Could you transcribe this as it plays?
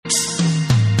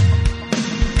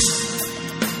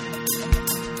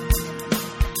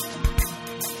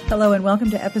Hello and welcome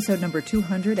to episode number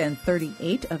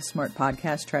 238 of Smart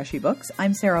Podcast Trashy Books.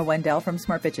 I'm Sarah Wendell from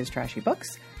Smart Bitches Trashy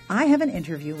Books. I have an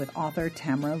interview with author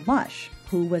Tamara Lush,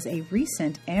 who was a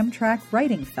recent Amtrak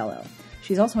writing fellow.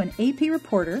 She's also an AP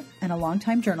reporter and a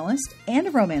longtime journalist and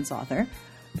a romance author.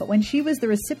 But when she was the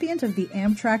recipient of the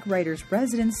Amtrak Writers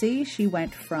Residency, she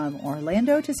went from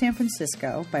Orlando to San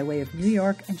Francisco by way of New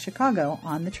York and Chicago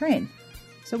on the train.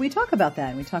 So we talk about that,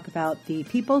 and we talk about the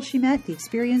people she met, the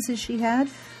experiences she had.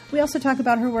 We also talk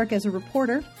about her work as a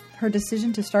reporter, her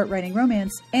decision to start writing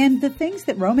romance, and the things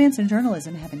that romance and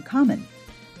journalism have in common.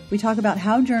 We talk about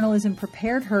how journalism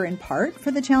prepared her in part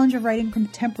for the challenge of writing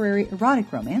contemporary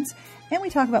erotic romance, and we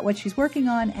talk about what she's working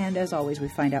on, and as always, we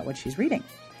find out what she's reading.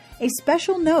 A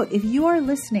special note, if you are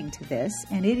listening to this,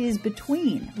 and it is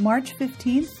between March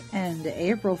 15th and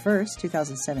April 1st,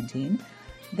 2017,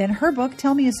 then her book,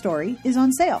 Tell Me a Story, is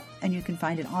on sale, and you can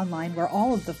find it online where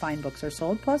all of the fine books are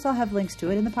sold. Plus, I'll have links to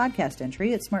it in the podcast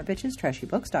entry at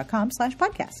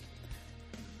smartbitchestrashybooks.com/podcast.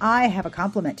 I have a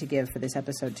compliment to give for this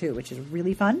episode, too, which is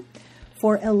really fun,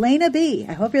 for Elena B.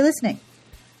 I hope you're listening.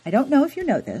 I don't know if you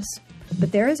know this,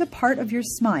 but there is a part of your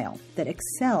smile that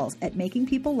excels at making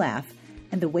people laugh,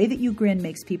 and the way that you grin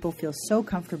makes people feel so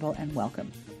comfortable and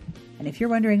welcome. And if you're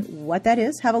wondering what that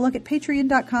is, have a look at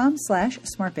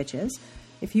patreon.com/smartbitches.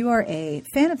 If you are a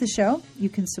fan of the show, you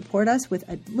can support us with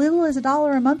as little as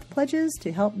 $1 a month pledges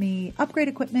to help me upgrade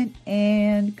equipment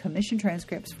and commission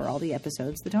transcripts for all the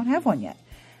episodes that don't have one yet.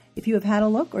 If you have had a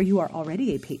look or you are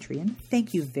already a Patreon,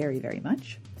 thank you very, very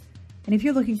much. And if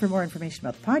you're looking for more information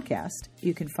about the podcast,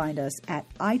 you can find us at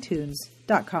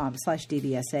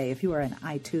itunes.com/DBSA if you are an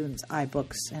iTunes,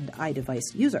 iBooks, and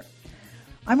iDevice user.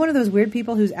 I'm one of those weird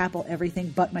people who's Apple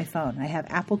everything but my phone. I have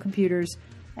Apple computers,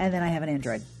 and then I have an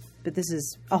Android. But this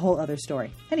is a whole other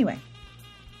story. Anyway,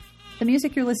 the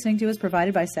music you're listening to is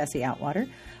provided by Sassy Outwater.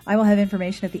 I will have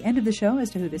information at the end of the show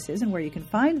as to who this is and where you can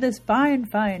find this fine,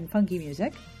 fine, funky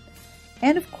music.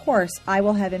 And of course, I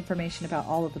will have information about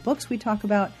all of the books we talk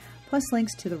about, plus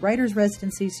links to the Writers'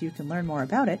 Residency so you can learn more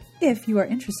about it if you are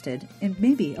interested in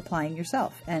maybe applying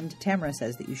yourself. And Tamara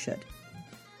says that you should.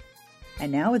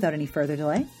 And now, without any further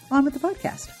delay, on with the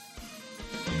podcast.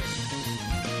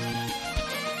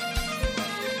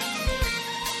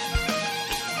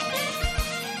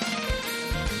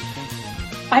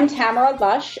 I'm Tamara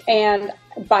Lush, and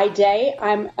by day,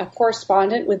 I'm a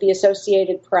correspondent with the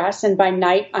Associated Press, and by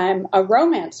night, I'm a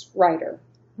romance writer.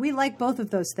 We like both of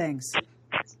those things.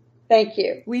 Thank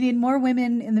you. We need more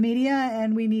women in the media,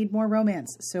 and we need more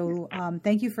romance. So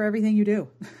thank you for everything you do.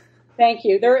 Thank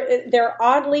you. They're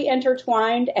oddly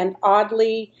intertwined and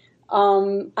oddly,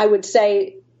 I would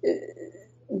say,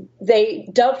 they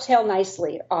dovetail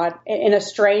nicely in a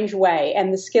strange way,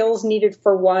 and the skills needed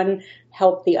for one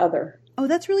help the other. Oh,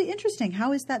 that's really interesting.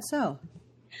 How is that so?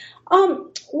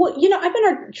 Well, I've been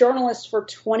a journalist for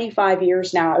 25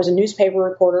 years now. I was a newspaper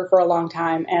reporter for a long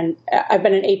time, and I've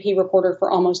been an AP reporter for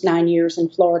almost 9 years in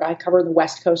Florida. I cover the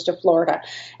west coast of Florida.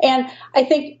 And I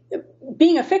think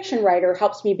being a fiction writer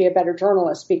helps me be a better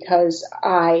journalist because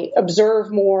I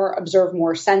observe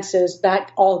more senses.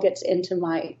 That all gets into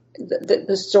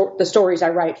the stories I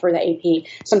write for the AP.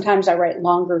 Sometimes I write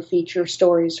longer feature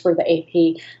stories for the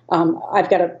AP. I've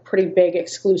got a pretty big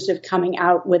exclusive coming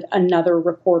out with another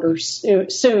reporter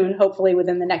soon, hopefully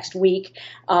within the next week,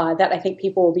 that I think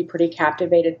people will be pretty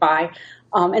captivated by.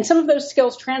 And some of those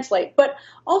skills translate. But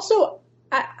also,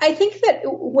 I think that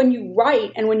when you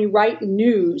write and when you write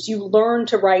news, you learn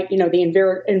to write,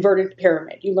 the inverted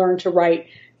pyramid. You learn to write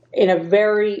in a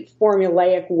very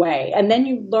formulaic way. And then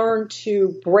you learn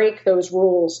to break those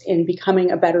rules in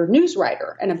becoming a better news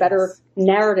writer and a better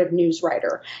narrative news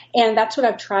writer. And that's what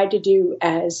I've tried to do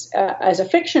as a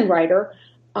fiction writer.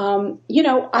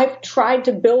 I've tried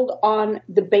to build on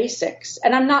the basics.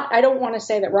 And I don't want to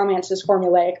say that romance is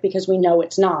formulaic because we know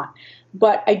it's not.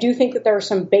 But I do think that there are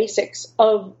some basics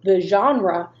of the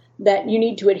genre that you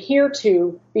need to adhere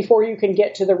to before you can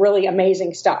get to the really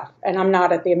amazing stuff. And I'm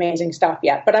not at the amazing stuff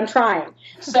yet, but I'm trying.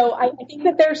 So I think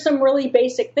that there's some really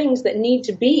basic things that need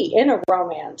to be in a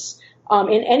romance,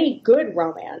 in any good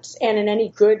romance and in any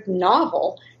good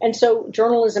novel. And so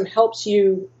journalism helps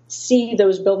you see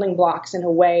those building blocks in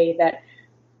a way that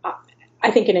I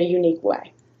think in a unique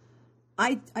way.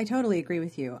 I totally agree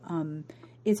with you.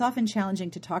 It's often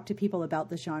challenging to talk to people about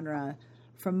the genre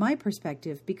from my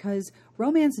perspective, because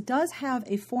romance does have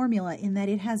a formula in that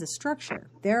it has a structure.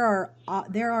 There are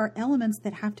elements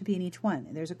that have to be in each one.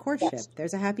 There's a courtship. Yes.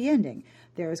 There's a happy ending.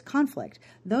 There's conflict.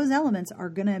 Those elements are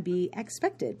going to be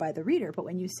expected by the reader. But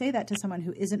when you say that to someone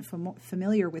who isn't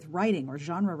familiar with writing or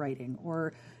genre writing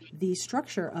or the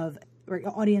structure of or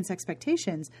audience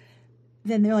expectations,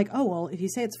 then they're like, oh, well, if you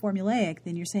say it's formulaic,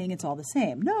 then you're saying it's all the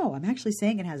same. No, I'm actually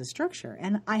saying it has a structure.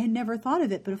 And I had never thought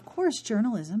of it, but of course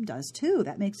journalism does too.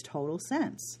 That makes total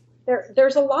sense.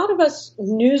 There's a lot of us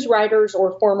news writers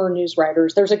or former news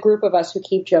writers. There's a group of us who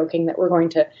keep joking that we're going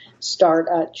to start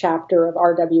a chapter of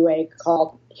RWA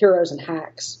called Heroes and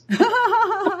Hacks.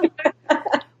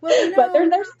 Well, but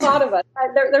there's a lot of us.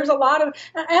 There's a lot of.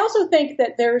 I also think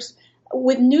that there's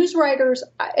with news writers,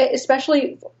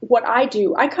 especially what I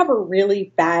do. I cover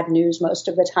really bad news most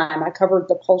of the time. I covered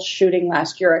the Pulse shooting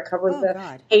last year. I covered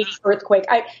the Haiti earthquake.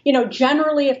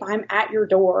 Generally, if I'm at your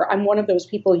door, I'm one of those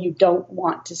people you don't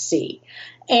want to see,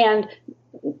 and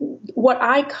what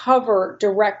I cover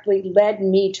directly led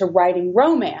me to writing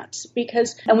romance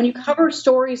and when you cover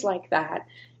stories like that.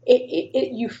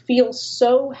 You feel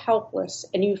so helpless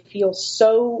and you feel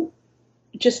so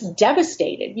just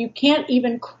devastated. You can't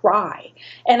even cry.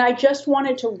 And I just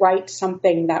wanted to write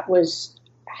something that was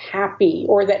happy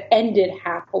or that ended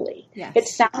happily. Yes. It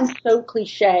sounds so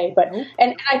cliche, but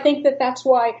and I think that that's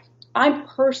why I'm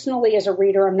personally, as a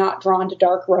reader, I'm not drawn to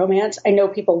dark romance. I know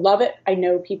people love it. I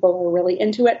know people are really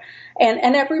into it.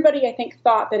 And everybody, I think,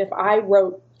 thought that if I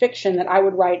wrote fiction, that I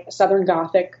would write a Southern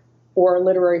Gothic or a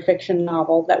literary fiction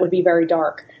novel that would be very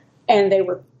dark. And they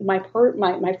were my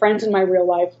friends in my real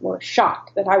life were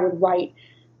shocked that I would write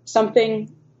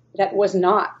something that was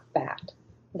not that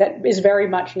is very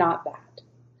much not that.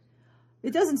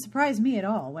 It doesn't surprise me at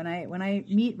all when I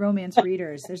meet romance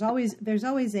readers. There's always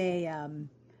a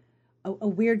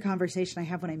weird conversation I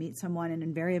have when I meet someone, and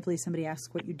invariably somebody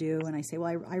asks what you do, and I say,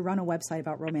 well, I run a website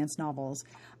about romance novels.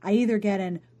 I either get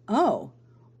an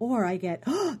or I get,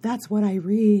 that's what I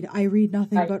read. I read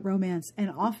nothing but romance. And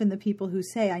often the people who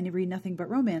say I read nothing but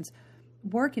romance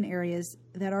work in areas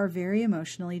that are very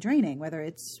emotionally draining, whether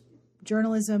it's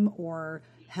journalism or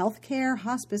healthcare,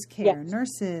 hospice care,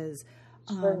 nurses,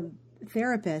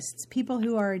 therapists, people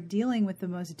who are dealing with the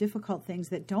most difficult things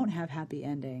that don't have happy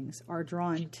endings are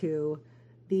drawn to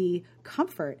the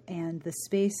comfort and the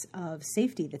space of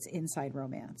safety that's inside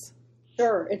romance.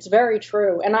 Sure, it's very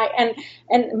true, and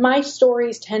my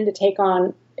stories tend to take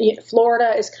on.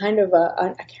 Florida is kind of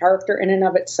a character in and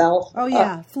of itself. Oh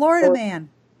yeah, Florida man.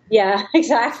 Yeah,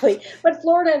 exactly. But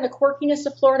Florida and the quirkiness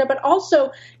of Florida, but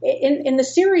also in the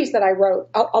series that I wrote,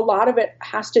 a lot of it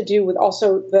has to do with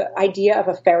also the idea of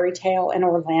a fairy tale in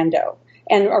Orlando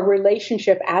and a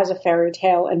relationship as a fairy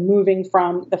tale and moving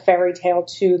from the fairy tale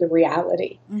to the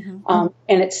reality. Mm-hmm.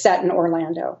 And it's set in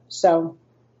Orlando, so.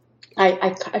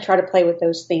 I try to play with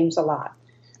those themes a lot.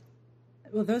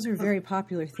 Well, those are very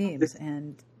popular themes,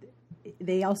 and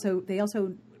they also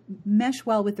mesh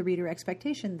well with the reader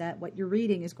expectation that what you're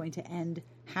reading is going to end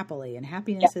happily, and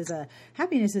happiness is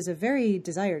a very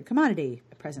desired commodity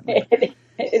presently.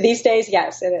 These days,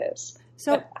 yes, it is.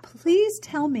 So please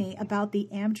tell me about the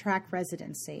Amtrak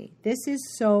Residency. This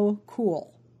is so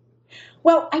cool.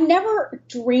 Well, I never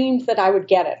dreamed that I would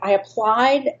get it. I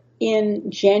applied in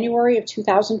January of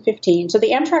 2015. So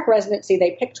the Amtrak Residency,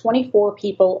 they picked 24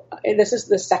 people. This is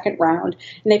the second round.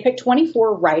 And they picked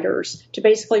 24 writers to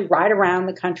basically ride around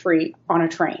the country on a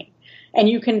train. And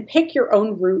you can pick your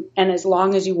own route and as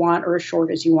long as you want or as short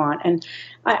as you want. And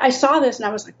I saw this and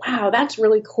I was like, wow, that's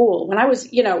really cool. When I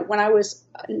was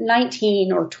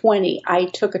 19 or 20, I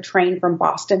took a train from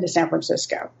Boston to San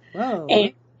Francisco. Whoa.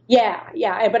 And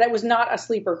yeah, but it was not a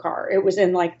sleeper car. It was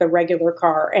in like the regular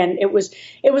car, and it was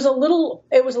a little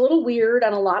weird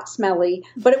and a lot smelly,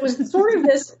 but it was sort of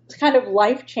this kind of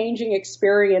life-changing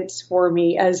experience for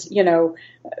me as,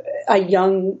 a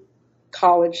young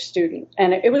college student.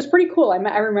 And it was pretty cool. I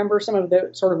remember some of the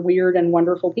sort of weird and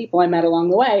wonderful people I met along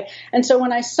the way. And so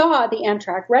when I saw the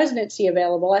Amtrak Residency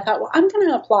available, I thought, well, I'm going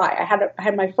to apply. I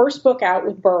had my first book out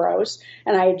with Burroughs,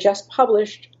 and I had just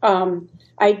published,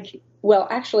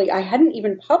 actually, I hadn't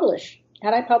even published.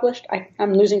 Had I published?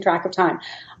 I'm losing track of time.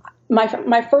 My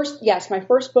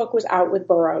first book was out with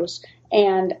Burroughs,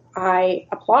 and I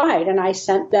applied, and I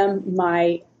sent them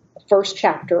my first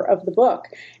chapter of the book.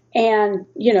 And,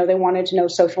 they wanted to know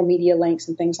social media links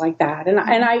and things like that. And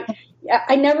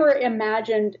I never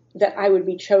imagined that I would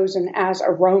be chosen as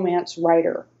a romance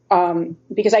writer,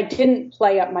 because I didn't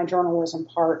play up my journalism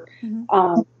part.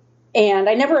 Mm-hmm. And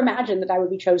I never imagined that I would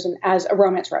be chosen as a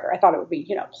romance writer. I thought it would be,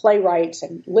 playwrights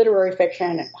and literary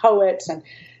fiction and poets and,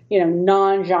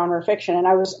 non-genre fiction. And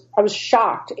I was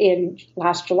shocked in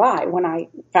last July when I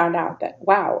found out that,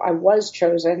 wow, I was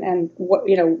chosen. And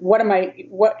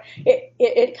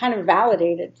it kind of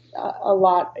validated a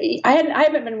lot. I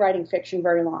haven't been writing fiction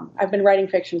very long. I've been writing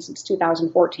fiction since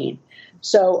 2014.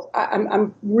 So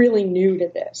I'm really new to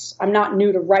this. I'm not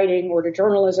new to writing or to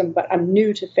journalism, but I'm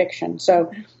new to fiction.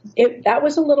 So that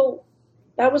was a little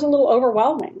a little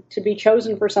overwhelming to be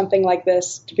chosen for something like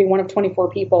this, to be one of 24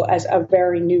 people as a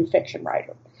very new fiction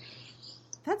writer.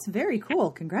 That's very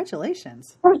cool.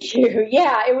 Congratulations. Thank you.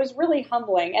 Yeah, it was really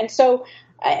humbling. And so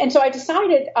I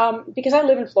decided, because I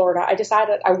live in Florida, I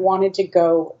decided I wanted to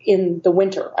go in the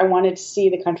winter. I wanted to see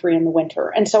the country in the winter.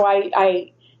 And so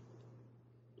I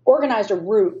organized a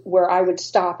route where I would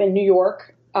stop in New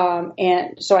York,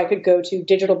 and so I could go to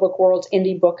Digital Book World's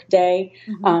Indie Book Day,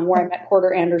 where I met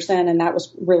Porter Anderson, and that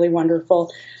was really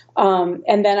wonderful.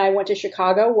 And then I went to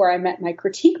Chicago, where I met my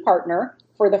critique partner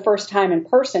for the first time in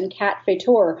person, Kat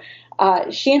Fator.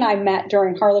 She and I met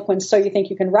during Harlequin's So You Think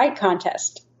You Can Write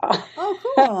contest. Oh,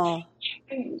 cool.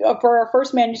 For our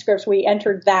first manuscripts, we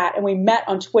entered that and we met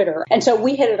on Twitter. And so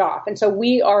we hit it off. And so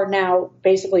we are now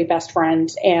basically best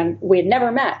friends, and we had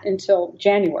never met until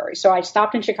January. So I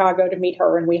stopped in Chicago to meet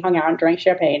her, and we hung out and drank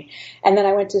champagne. And then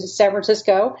I went to San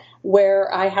Francisco,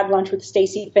 where I had lunch with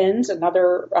Stacey Finns,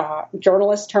 another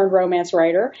journalist turned romance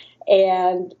writer,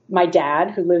 and my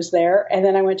dad, who lives there. And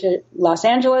then I went to Los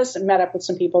Angeles and met up with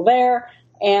some people there,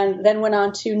 and then went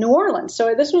on to New Orleans.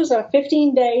 So this was a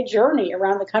 15-day journey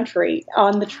around the country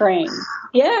on the train.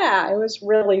 Yeah, it was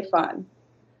really fun.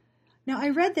 Now, I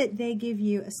read that they give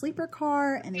you a sleeper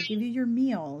car and they give you your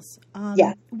meals.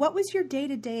 Yeah. What was your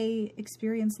day-to-day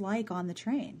experience like on the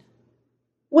train?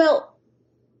 Well,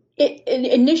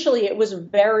 initially it was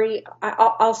very,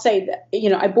 I'll say that,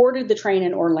 I boarded the train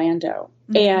in Orlando,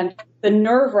 and the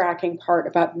nerve-wracking part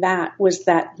about that was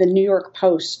that the New York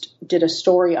Post did a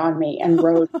story on me and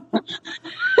wrote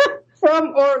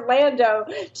from Orlando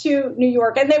to New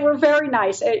York. And they were very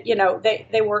nice.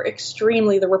 They were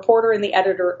extremely, the reporter and the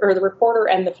editor, or the reporter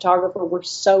and the photographer were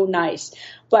so nice.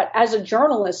 But as a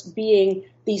journalist, being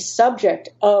the subject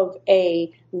of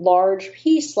a large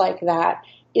piece like that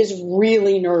is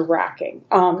really nerve-wracking.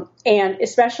 And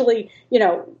especially,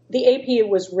 the AP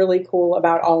was really cool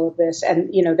about all of this,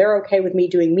 and, they're okay with me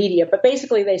doing media. But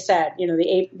basically they said,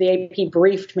 the AP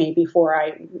briefed me before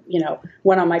I,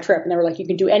 went on my trip, and they were like, you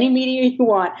can do any media you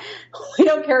want. We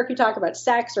don't care if you talk about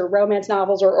sex or romance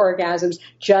novels or orgasms,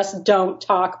 just don't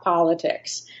talk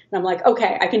politics. And I'm like,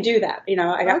 okay, I can do that.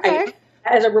 Okay.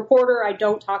 As a reporter, I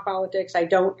don't talk politics. I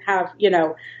don't have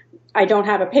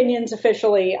opinions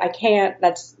officially. I can't.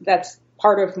 That's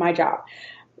part of my job.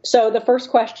 So the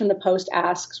first question the Post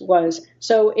asks was,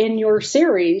 so in your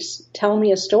series, Tell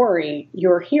Me a Story,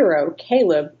 your hero,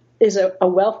 Caleb, is a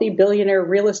wealthy billionaire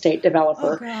real estate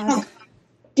developer. Oh, God.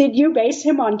 Did you base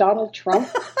him on Donald Trump?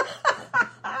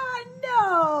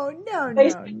 No.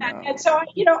 And so,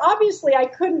 obviously I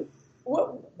couldn't,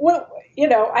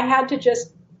 I had to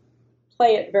just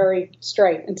play it very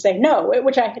straight and say no,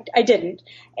 which I didn't.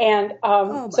 And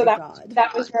so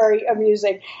that was very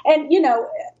amusing. And,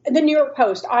 the New York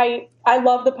Post, I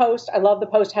love the Post. I love the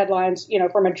Post headlines.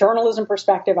 From a journalism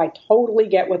perspective, I totally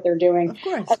get what they're doing. Of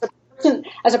course.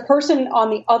 As a person on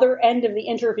the other end of the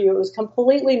interview, it was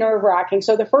completely nerve-wracking.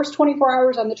 So the first 24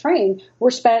 hours on the train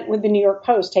were spent with the New York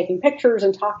Post, taking pictures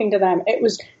and talking to them. It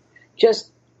was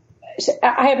just,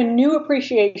 I have a new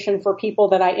appreciation for people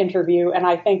that I interview, and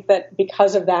I think that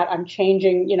because of that, I'm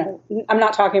changing, I'm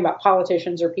not talking about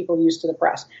politicians or people used to the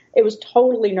press. It was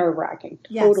totally nerve-wracking,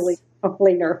 totally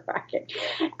nerve-wracking.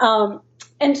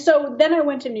 And so then I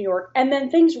went to New York, and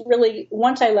then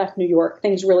once I left New York,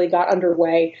 things really got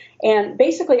underway. And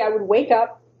basically I would wake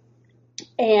up,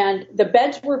 and the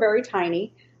beds were very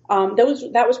tiny.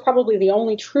 That was probably the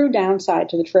only true downside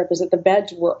to the trip, is that the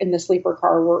beds were in the sleeper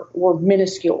car were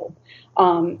minuscule,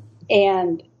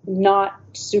 and not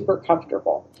super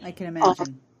comfortable. I can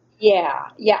imagine. Yeah.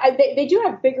 They do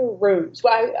have bigger rooms.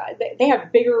 Well, they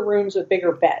have bigger rooms with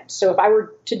bigger beds. So if I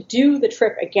were to do the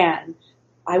trip again,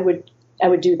 I would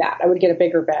do that. I would get a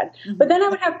bigger bed. Mm-hmm. But then I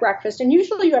would have breakfast, and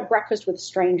usually you have breakfast with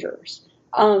strangers.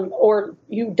 Or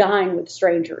you dine with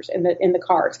strangers in the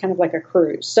car. It's kind of like a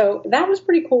cruise. So that was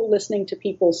pretty cool, listening to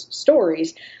people's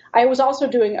stories. I was also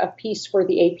doing a piece for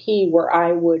the AP where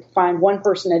I would find one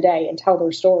person a day and tell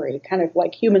their story, kind of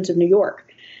like Humans of New York.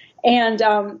 And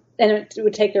it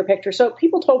would take their picture. So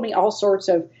people told me all sorts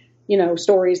of,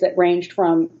 stories that ranged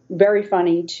from very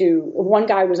funny to, one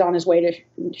guy was on his way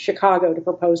to Chicago to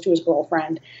propose to his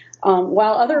girlfriend.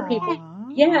 While other people,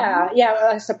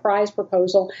 a surprise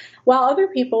proposal. While other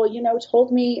people,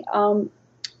 told me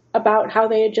about how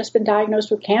they had just been diagnosed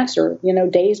with cancer,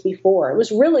 days before. It was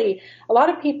really, a lot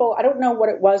of people, I don't know what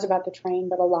it was about the train,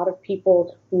 but a lot of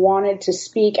people wanted to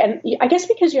speak. And I guess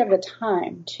because you have the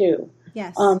time too.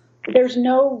 Yes. There's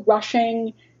no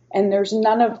rushing, and there's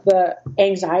none of the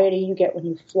anxiety you get when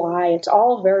you fly. It's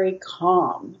all very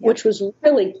calm, which was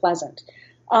really pleasant.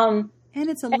 And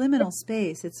it's a liminal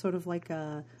space. It's sort of like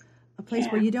a a place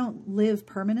where you don't live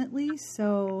permanently.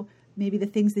 So maybe the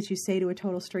things that you say to a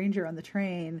total stranger on the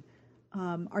train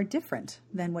are different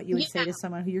than what you would say to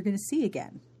someone who you're going to see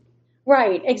again.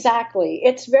 Right, exactly.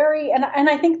 It's very, and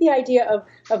I think the idea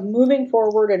of moving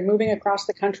forward and moving across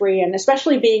the country, and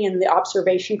especially being in the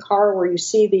observation car where you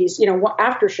see these,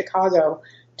 after Chicago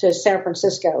to San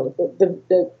Francisco,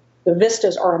 the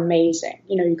vistas are amazing.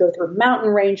 You go through mountain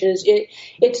ranges.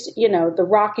 It's the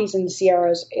Rockies and the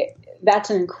Sierras. That's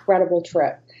an incredible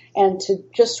trip. And to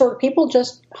just people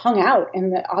just hung out in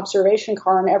the observation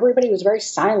car, and everybody was very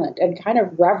silent and kind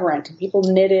of reverent, and people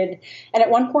knitted. And at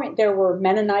one point there were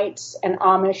Mennonites and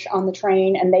Amish on the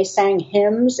train, and they sang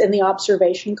hymns in the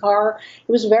observation car.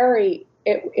 It was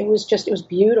it was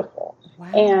beautiful.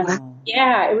 Wow. And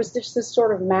it was just this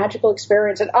sort of magical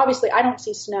experience. And obviously I don't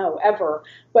see snow ever,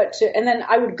 and then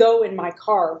I would go in my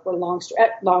car for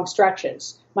long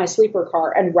stretches, my sleeper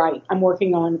car, and write. I'm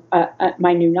working on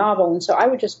my new novel. And so I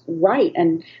would just write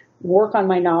and work on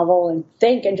my novel and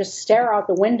think and just stare out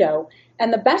the window.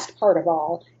 And the best part of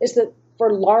all is that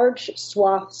for large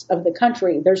swaths of the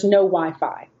country, there's no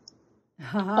Wi-Fi.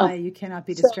 You cannot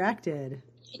be distracted.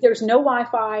 There's no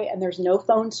Wi-Fi and there's no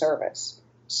phone service.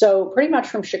 So pretty much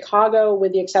from Chicago,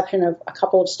 with the exception of a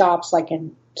couple of stops like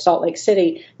in Salt Lake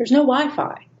City, there's no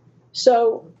Wi-Fi.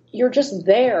 So you're just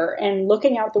there and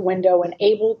looking out the window and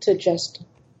able to just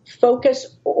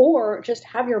focus or just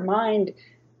have your mind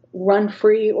run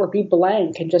free or be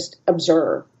blank and just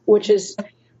observe, which is,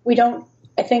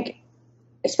 I think,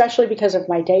 especially because of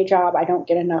my day job, I don't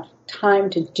get enough time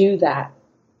to do that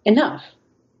enough.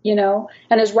 And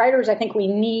as writers, I think we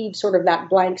need sort of that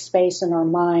blank space in our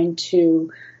mind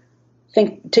to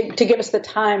think, to give us the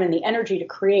time and the energy to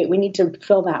create. We need to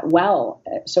fill that well,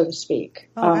 so to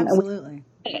speak. Oh, absolutely.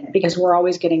 Because we're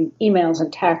always getting emails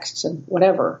and texts and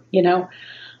whatever, And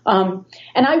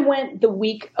I went the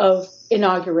week of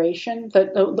inauguration.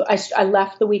 I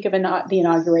left the week of the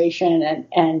inauguration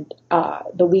and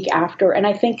the week after. And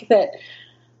I think that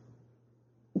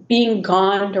being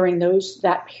gone during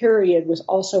that period was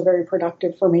also very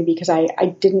productive for me because I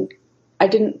didn't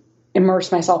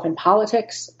immerse myself in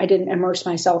politics. I didn't immerse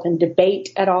myself in debate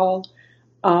at all.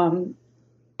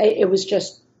 It was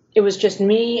just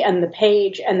me and the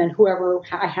page and then whoever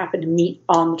I happened to meet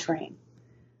on the train.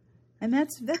 And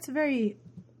that's very,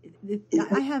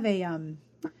 I have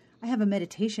a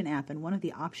meditation app, and one of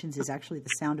the options is actually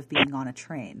the sound of being on a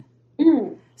train.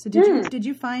 So did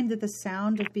you find that the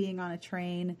sound of being on a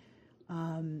train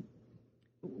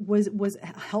was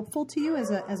helpful to you as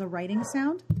a writing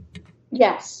sound?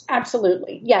 Yes,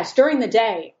 absolutely. Yes. During the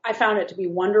day, I found it to be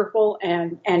wonderful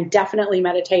and definitely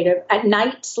meditative. At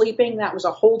night, sleeping, that was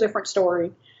a whole different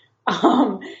story.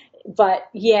 But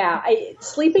yeah,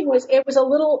 sleeping was a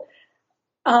little,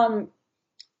 I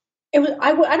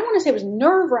don't want to say it was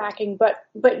nerve wracking, but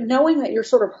knowing that you're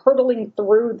sort of hurtling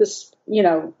through this,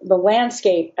 the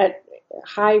landscape at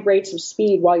high rates of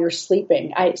speed while you're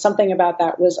sleeping. Something about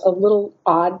that was a little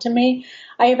odd to me.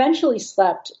 I eventually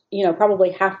slept,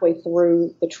 probably halfway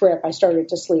through the trip. I started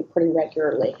to sleep pretty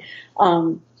regularly.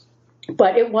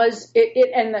 But it was,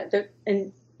 the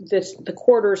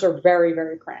quarters are very,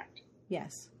 very cramped.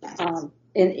 Yes.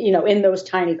 In those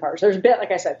tiny cars,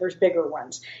 like I said, there's bigger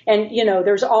ones. And,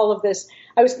 there's all of this.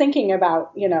 I was thinking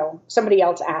about, somebody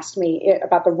else asked me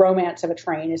about the romance of a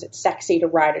train. Is it sexy to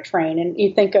ride a train? And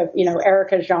you think of,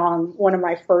 Erica Jong, one of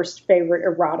my first favorite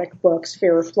erotic books,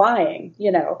 Fear of Flying,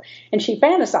 and she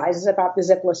fantasizes about the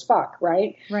zipless fuck,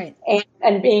 right? Right.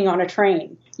 And being on a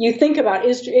train. You think about,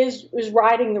 is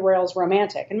riding the rails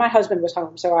romantic? And my husband was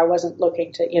home, so I wasn't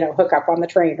looking to, hook up on the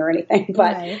train or anything,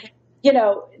 but right.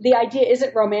 The idea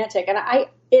isn't romantic, and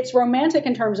it's romantic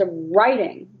in terms of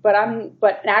writing, but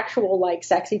actual like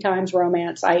sexy times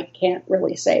romance, I can't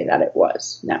really say that it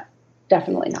was. No,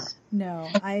 definitely not. No,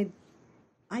 I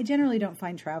generally don't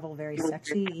find travel very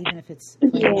sexy, even if it's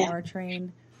plane or a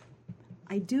train.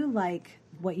 I do like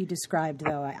what you described,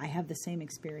 though. I have the same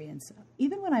experience.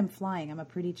 Even when I'm flying, I'm a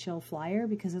pretty chill flyer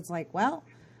because it's like, well,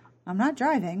 I'm not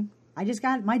driving.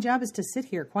 My job is to sit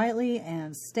here quietly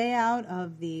and stay out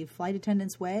of the flight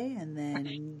attendant's way and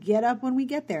then get up when we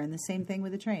get there. And the same thing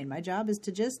with the train. My job is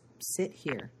to just sit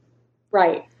here.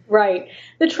 Right.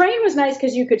 The train was nice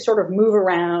because you could sort of move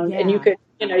around and you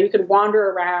could wander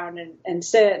around and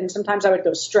sit. And sometimes I would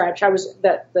go stretch.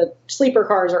 The sleeper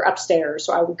cars are upstairs,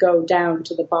 so I would go down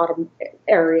to the bottom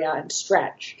area and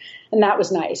stretch. And that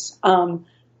was nice.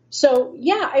 So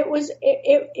yeah,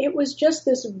 it was just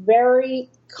this very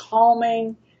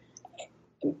calming,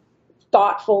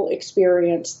 thoughtful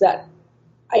experience that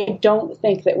I don't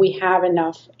think that we have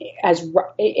enough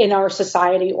in our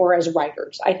society or as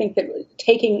writers. I think that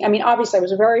obviously I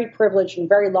was very privileged and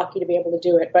very lucky to be able to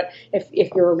do it. But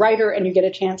if you're a writer and you get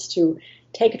a chance to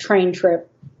take a train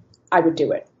trip, I would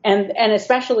do it. And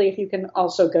especially if you can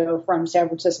also go from San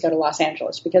Francisco to Los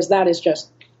Angeles, because that is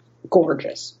just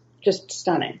gorgeous, just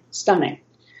stunning.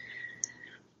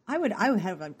 I would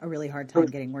have a really hard time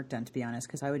getting work done, to be honest,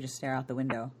 because I would just stare out the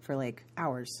window for like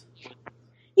hours.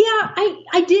 Yeah,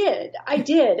 I did.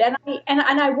 And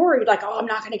I worried like, oh, I'm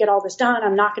not going to get all this done.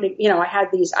 I'm not going to, I had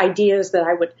these ideas that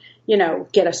I would,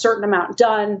 get a certain amount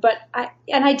done, but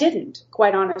I didn't,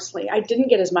 quite honestly. I didn't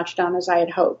get as much done as I had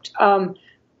hoped.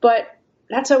 But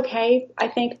that's okay, I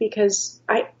think, because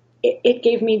it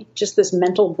gave me just this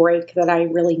mental break that I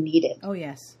really needed. Oh,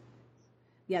 yes.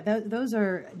 Yeah, those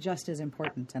are just as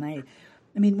important. And I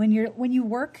mean, when you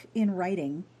work in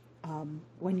writing,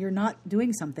 when you're not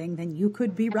doing something, then you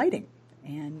could be writing.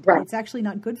 And right. It's actually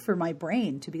not good for my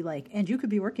brain to be like, and you could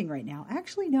be working right now.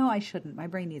 Actually, no, I shouldn't. My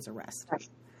brain needs a rest.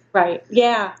 Right.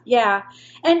 Yeah.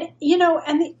 And,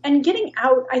 and getting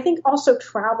out, I think also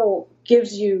travel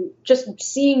gives you just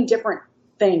seeing different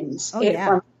things from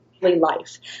daily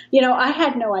life. I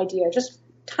had no idea, just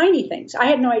tiny things. I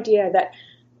had no idea that,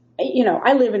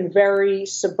 I live in very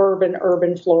suburban,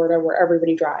 urban Florida where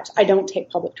everybody drives. I don't take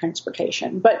public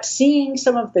transportation, but seeing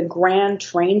some of the grand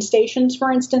train stations,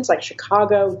 for instance, like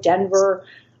Chicago, Denver,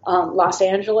 Los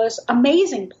Angeles,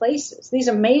 amazing places, these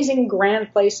amazing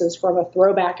grand places from a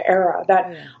throwback era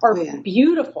that are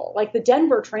beautiful. Like the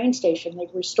Denver train station,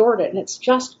 they've restored it and it's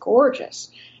just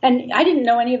gorgeous. And I didn't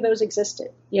know any of those existed,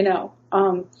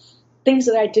 things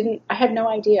that I had no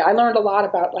idea. I learned a lot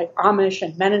about like Amish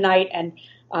and Mennonite and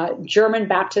German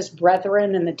Baptist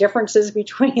Brethren and the differences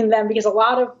between them, because a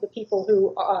lot of the people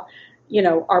who, are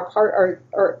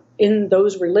in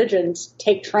those religions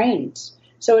take trains.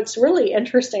 So it's really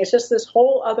interesting. It's just this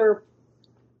whole other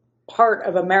part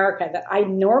of America that I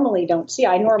normally don't see.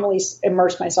 I normally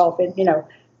immerse myself in,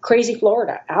 crazy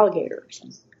Florida, alligators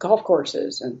and golf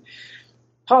courses and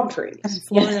palm trees.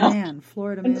 And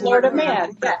Florida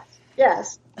man.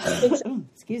 Yes.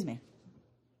 Excuse me.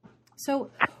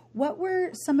 So what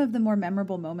were some of the more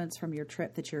memorable moments from your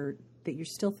trip that you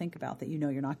still think about, that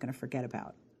you're not going to forget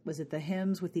about? Was it the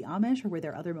hymns with the Amish, or were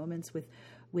there other moments with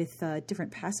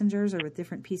different passengers or with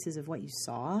different pieces of what you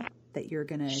saw that you're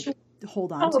going to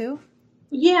hold on to?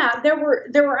 Yeah, there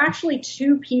were actually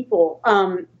two people,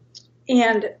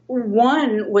 and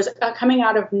one was coming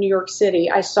out of New York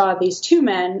City. I saw these two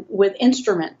men with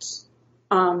instruments.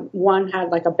 One had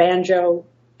like a banjo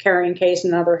carrying case,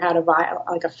 and another had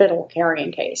a fiddle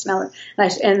carrying case.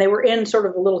 And they were in sort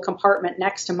of a little compartment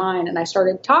next to mine, and I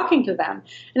started talking to them.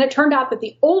 And it turned out that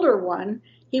the older one,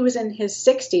 he was in his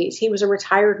 60s. He was a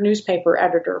retired newspaper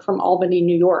editor from Albany,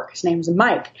 New York. His name's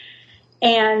Mike.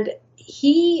 And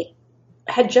he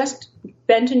had just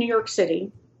been to New York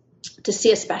City to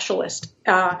see a specialist.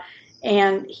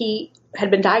 And he had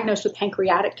been diagnosed with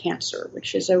pancreatic cancer,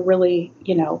 which is a really,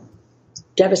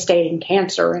 devastating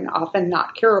cancer and often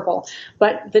not curable.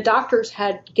 But the doctors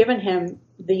had given him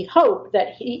the hope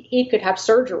that he could have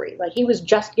surgery. Like he was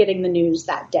just getting the news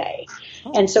that day.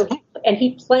 And so,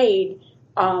 he played,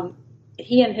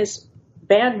 he and his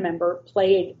band member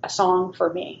played a song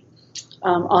for me,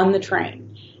 on the train.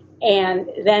 And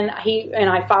then he and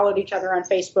I followed each other on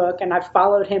Facebook, and I've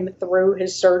followed him through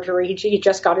his surgery. He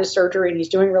just got his surgery and he's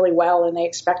doing really well, and they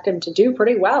expect him to do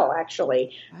pretty well,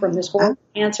 actually, from this horrible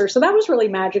cancer. So that was really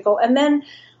magical. And then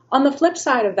on the flip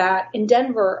side of that, in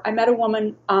Denver, I met a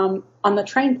woman on the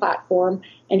train platform,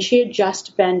 and she had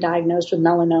just been diagnosed with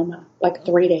melanoma like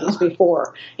 3 days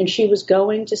before. And she was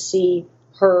going to see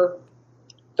her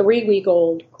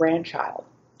 3-week-old grandchild.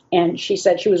 And she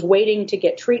said she was waiting to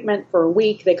get treatment for a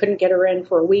week. They couldn't get her in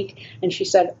for a week. And she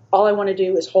said, all I want to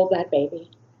do is hold that baby.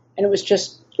 And it was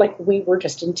just like we were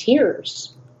just in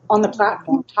tears on the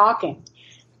platform talking.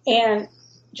 And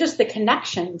just the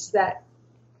connections that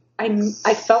I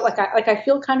felt like I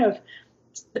feel kind of,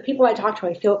 the people I talk to,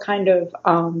 I feel kind of,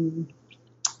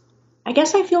 I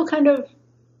guess I feel kind of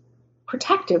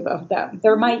protective of them.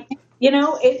 They're my,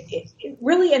 it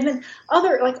really, and then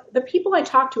the people I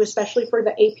talked to, especially for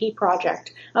the AP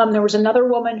project, there was another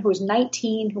woman who was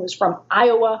 19, who was from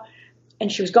Iowa,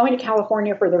 and she was going to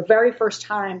California for the very first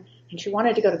time, and she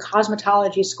wanted to go to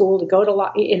cosmetology school to go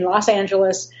to in Los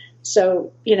Angeles.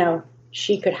 So,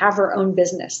 she could have her own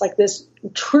business, like this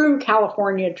true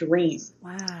California dream.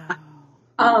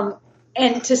 Wow.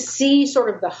 And to see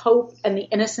sort of the hope and the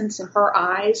innocence in her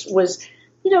eyes was,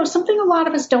 something a lot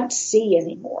of us don't see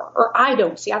anymore, or I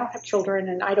don't see. I don't have children,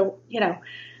 and I don't,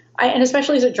 and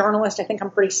especially as a journalist, I think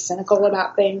I'm pretty cynical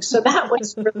about things. So that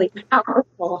was really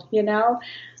powerful,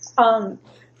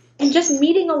 and just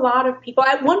meeting a lot of people.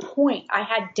 At one point, I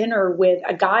had dinner with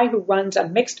a guy who runs a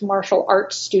mixed martial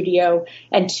arts studio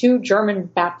and two German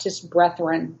Baptist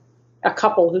brethren, a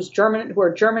couple who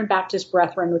are German Baptist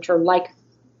brethren, which are like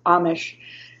Amish,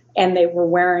 and they were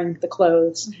wearing the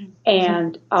clothes,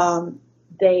 and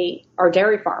they are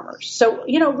dairy farmers. So,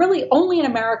 really only in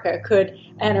America could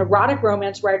an erotic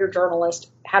romance writer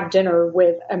journalist have dinner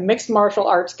with a mixed martial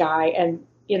arts guy and,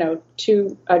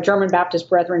 two German Baptist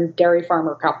brethren dairy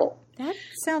farmer couple. That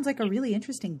sounds like a really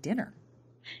interesting dinner.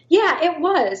 Yeah, it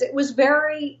was. It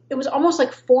was almost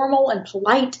like formal and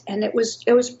polite, and it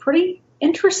was pretty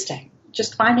interesting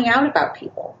just finding out about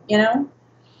people,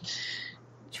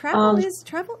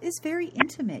 Travel is very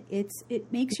intimate.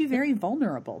 It makes you very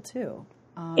vulnerable too.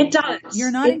 It does. You're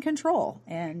not in control,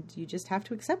 and you just have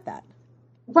to accept that.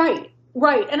 Right.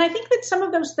 And I think that some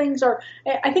of those things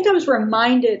I think I was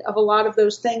reminded of a lot of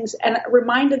those things, and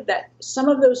reminded that some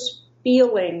of those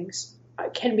feelings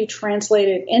can be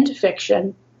translated into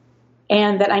fiction,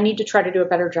 and that I need to try to do a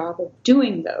better job of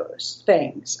doing those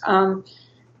things. And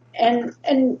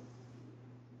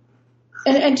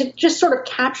to just sort of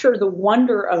capture the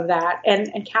wonder of that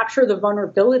and capture the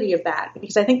vulnerability of that,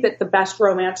 because I think that the best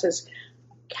romances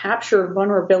capture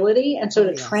vulnerability, and so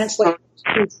to translate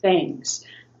two things,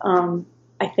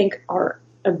 I think are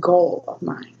a goal of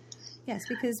mine. Yes,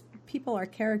 because people are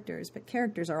characters, but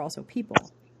characters are also people.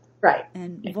 Right.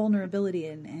 And vulnerability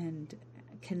and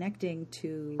connecting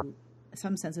to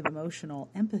some sense of emotional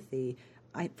empathy,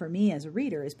 for me as a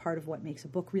reader, is part of what makes a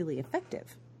book really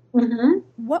effective. Mm-hmm.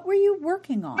 What were you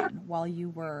working on while you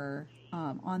were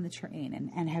on the train?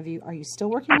 And are you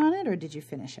still working on it, or did you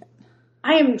finish it?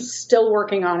 I am still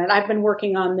working on it. I've been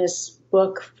working on this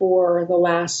book for the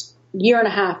last year and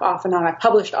a half off and on. I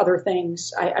published other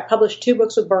things. I published 2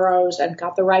 books with Burroughs and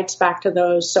got the rights back to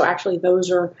those. So actually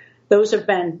those are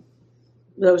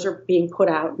being put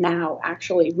out now,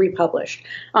 actually republished.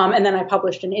 And then I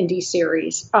published an indie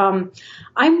series.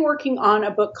 I'm working on a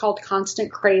book called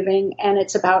Constant Craving, and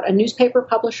it's about a newspaper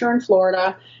publisher in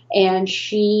Florida, and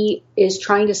she is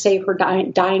trying to save her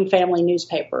dying family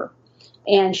newspaper.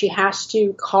 And she has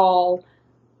to call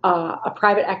a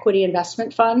private equity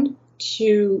investment fund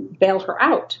to bail her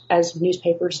out, as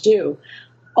newspapers do.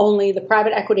 Only the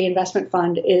private equity investment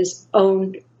fund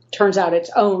turns out it's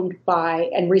owned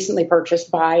by and recently purchased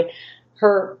by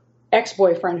her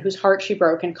ex-boyfriend, whose heart she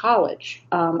broke in college,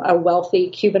 a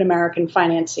wealthy Cuban-American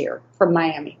financier from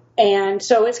Miami. And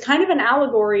so it's kind of an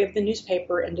allegory of the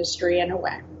newspaper industry in a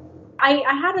way. I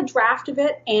had a draft of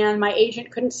it, and my agent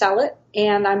couldn't sell it,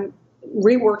 and I'm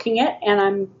reworking it, and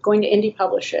I'm going to indie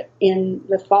publish it in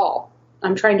the fall.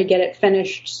 I'm trying to get it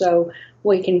finished so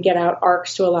we can get out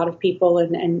ARCs to a lot of people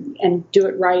and do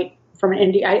it right from an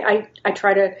indie. I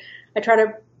try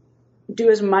to do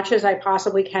as much as I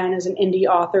possibly can as an indie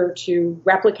author to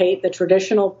replicate the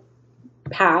traditional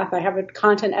path. I have a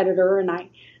content editor, and I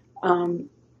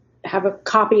have a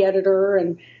copy editor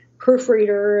and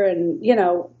proofreader, and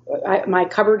my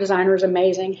cover designer is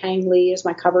amazing. Hang Lee is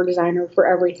my cover designer for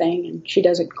everything, and she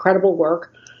does incredible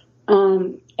work.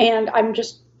 And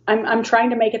I'm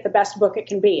trying to make it the best book it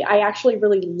can be. I actually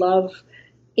really love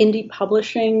indie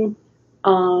publishing.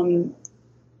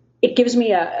 It gives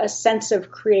me a sense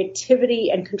of creativity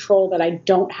and control that I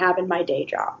don't have in my day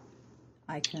job.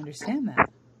 I can understand that.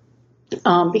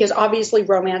 Because obviously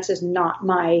romance is not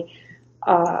my,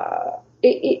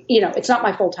 it's not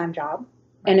my full-time job,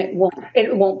 and it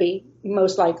won't be,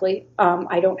 most likely.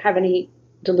 I don't have any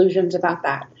delusions about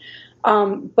that.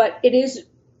 But it is,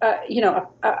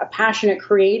 a passionate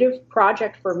creative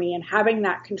project for me, and having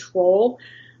that control,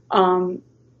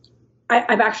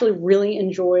 I've actually really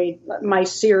enjoyed my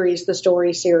series, the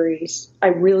story series. I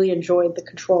really enjoyed the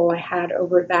control I had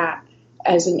over that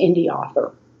as an indie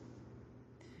author.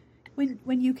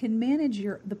 When you can manage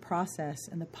the process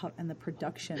and the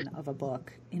production of a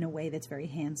book in a way that's very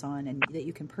hands-on and that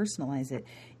you can personalize it,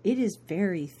 it is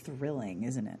very thrilling,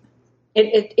 isn't it?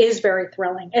 It is very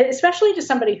thrilling, especially to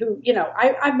somebody who,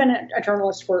 I've been a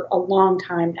journalist for a long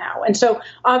time now. And so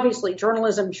obviously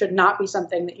journalism should not be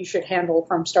something that you should handle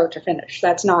from start to finish.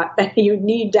 That's not, you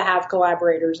need to have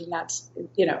collaborators, and that's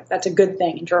a good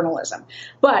thing in journalism.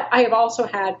 But I have also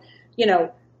had,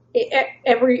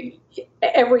 every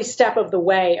step of the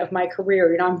way of my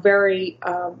career, I'm very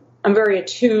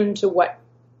attuned to what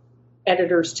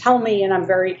editors tell me, and I'm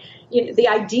very, the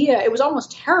idea, it was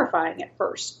almost terrifying at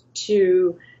first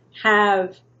to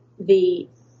have the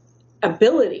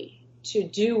ability to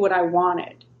do what I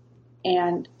wanted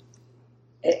and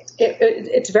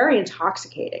it's very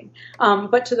intoxicating.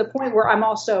 But to the point where I'm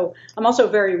also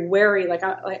very wary.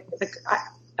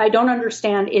 I don't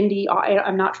understand indie.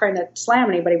 I'm not trying to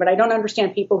slam anybody, but I don't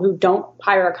understand people who don't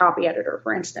hire a copy editor,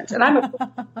 for instance. And I'm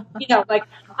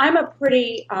a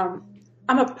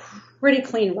pretty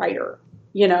clean writer,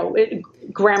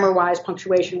 grammar wise,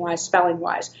 punctuation wise, spelling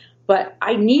wise, but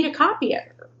I need a copy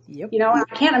editor. Yep. I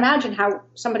can't imagine how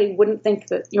somebody wouldn't think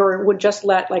that, or would just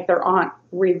let their aunt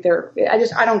read their. I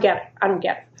don't get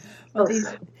it. Well,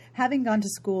 having gone to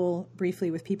school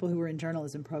briefly with people who were in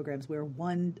journalism programs where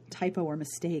one typo or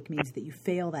mistake means that you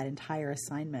fail that entire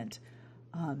assignment,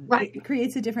 right. It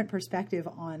creates a different perspective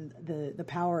on the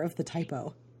power of the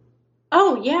typo.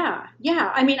 Oh, yeah.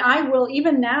 Yeah. I mean, I will,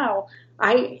 even now,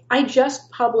 I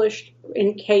just published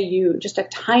in KU just a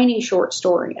tiny short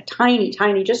story, a tiny,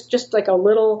 just like a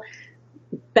little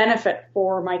benefit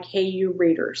for my KU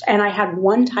readers. And I had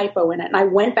one typo in it, and I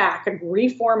went back and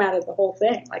reformatted the whole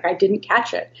thing. Like, I didn't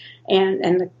catch it, and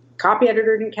the copy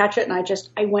editor didn't catch it. And I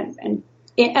went and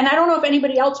I don't know if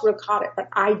anybody else would have caught it, but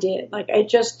I did. Like, I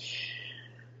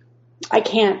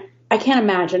can't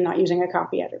imagine not using a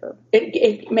copy editor.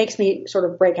 It makes me sort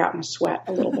of break out in a sweat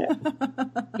a little bit.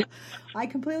 I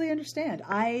completely understand.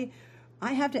 I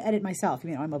have to edit myself.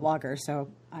 I'm a blogger, so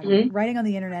I'm writing on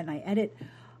the internet and I edit.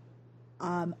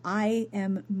 I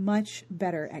am much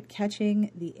better at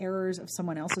catching the errors of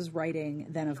someone else's writing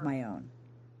than of my own.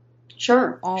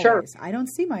 Sure. Always. Sure. I don't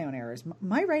see my own errors.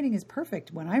 My writing is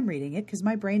perfect when I'm reading it because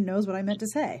my brain knows what I meant to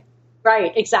say.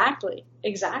 Right. Exactly.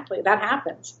 That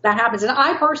happens. And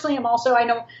I personally am also, I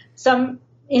know some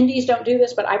indies don't do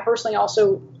this, but I personally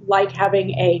also like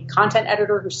having a content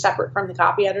editor who's separate from the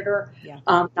copy editor. Yeah.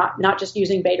 Not just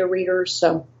using beta readers.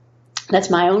 So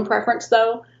that's my own preference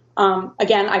though.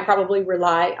 Again, I'm probably a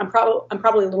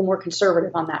little more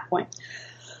conservative on that point.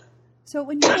 So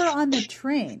when you were on the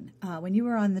train, with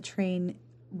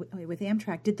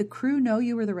Amtrak, did the crew know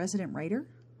you were the resident writer?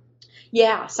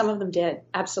 Yeah, some of them did.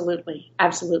 Absolutely.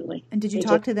 And did you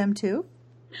talk to them too?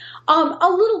 A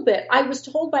little bit. I was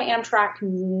told by Amtrak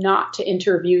not to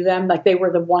interview them. Like they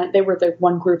were the one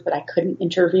group that I couldn't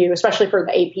interview, especially for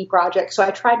the AP project. So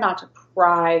I tried not to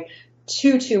pry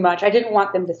too much. I didn't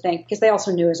want them to think, because they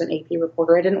also knew as an AP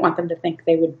reporter, I didn't want them to think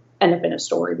they would end up in a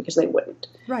story, because they wouldn't.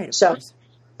 Right. So,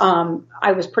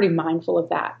 I was pretty mindful of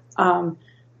that.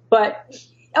 But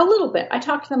a little bit. I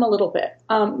talked to them a little bit.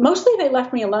 Mostly they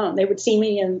left me alone. They would see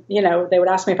me and, they would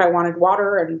ask me if I wanted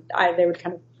water, and they would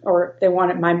or they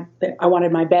wanted I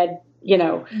wanted my bed,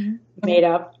 made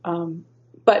up.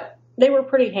 But they were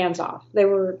pretty hands off.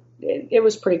 It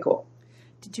was pretty cool.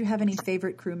 Did you have any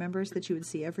favorite crew members that you would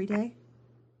see every day?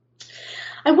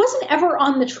 I wasn't ever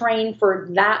on the train for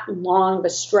that long of a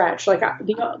stretch. Like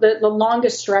the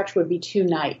longest stretch would be 2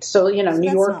 nights. So, New York. That's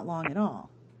not long at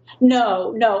all.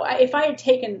 No. If I had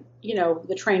taken,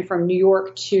 the train from New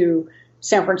York to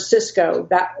San Francisco,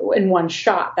 that in one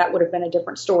shot, that would have been a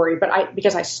different story. But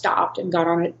because I stopped and got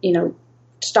on it,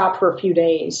 stopped for a few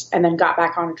days and then got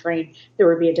back on a train, there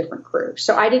would be a different crew.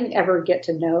 So I didn't ever get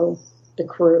to know the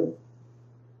crew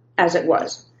as it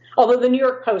was. Although the New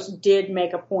York Post did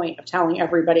make a point of telling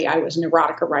everybody I was an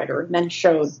erotica writer, and then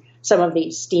showed some of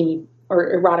the steamy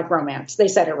or erotic romance. They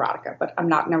said erotica, but I'm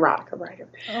not an erotica writer.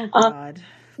 Oh, God.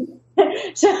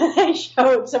 So they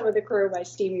showed some of the crew my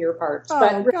steamier parts.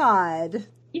 Oh, God.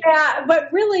 Yeah,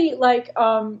 but really,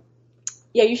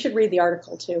 you should read the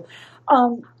article, too.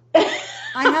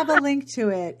 I have a link to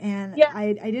it, and yeah.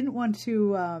 I didn't want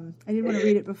to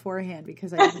read it beforehand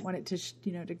because I didn't want it to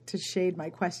to shade my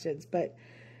questions. But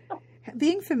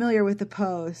being familiar with the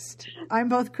Post, I'm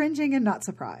both cringing and not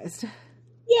surprised.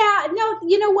 Yeah, no,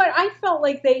 you know what? I felt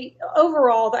like they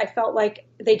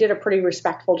did a pretty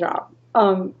respectful job.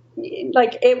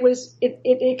 It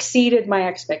exceeded my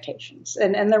expectations,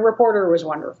 and the reporter was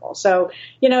wonderful. So,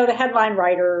 the headline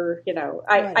writer,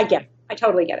 Right. I get it. I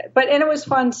totally get it. And it was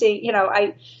fun seeing,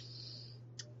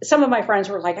 some of my friends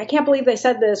were like, I can't believe they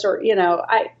said this, or,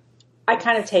 I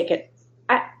kind of take it.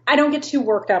 I don't get too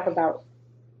worked up about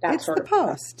that it's sort of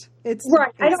Post. It's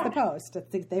right. It's the Post. I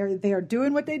think they are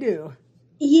doing what they do.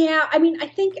 Yeah. I mean, I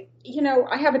think,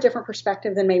 I have a different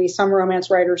perspective than maybe some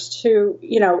romance writers too,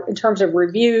 in terms of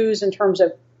reviews, in terms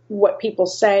of what people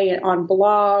say on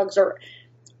blogs, or,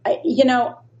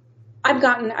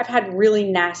 I've had really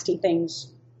nasty things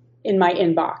in my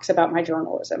inbox about my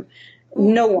journalism.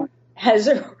 No one has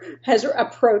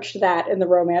approached that in the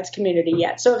romance community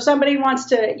yet. So if somebody wants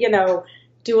to,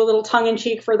 do a little tongue in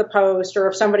cheek for the Post, or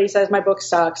if somebody says my book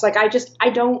sucks, I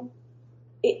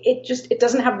it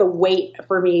doesn't have the weight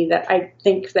for me that I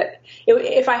think that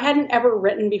if I hadn't ever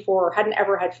written before or hadn't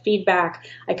ever had feedback,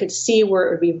 I could see where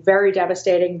it would be very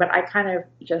devastating, but I kind of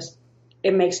just,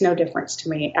 it makes no difference to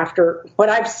me after what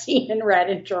I've seen and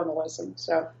read in journalism.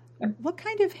 So what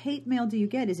kind of hate mail do you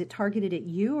get? Is it targeted at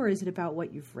you, or is it about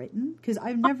what you've written? Because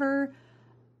I'm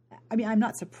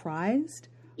not surprised.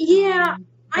 Yeah,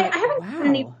 I haven't gotten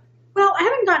any. Well, I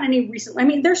haven't gotten any recently. I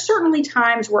mean, there's certainly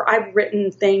times where I've written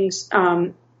things,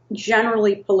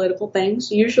 generally political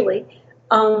things, usually,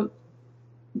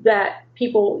 that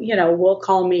people, will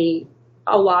call me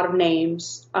a lot of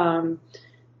names.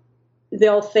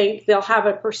 They'll have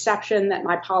a perception that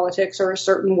my politics are a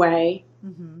certain way,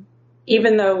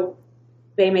 even though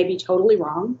they may be totally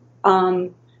wrong.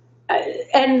 And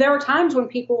there are times when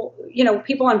people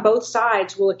on both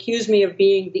sides will accuse me of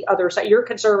being the other side. You're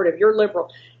conservative, you're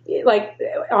liberal, like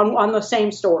on the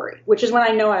same story, which is when I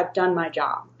know I've done my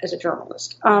job as a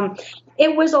journalist.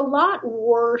 It was a lot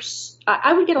worse.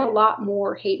 I would get a lot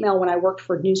more hate mail when I worked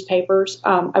for newspapers.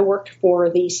 I worked for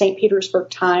the St. Petersburg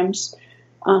Times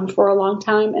for a long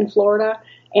time in Florida.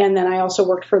 And then I also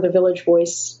worked for the Village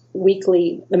Voice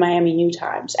Weekly, the Miami New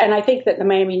Times. And I think that the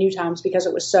Miami New Times, because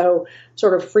it was so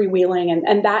sort of freewheeling,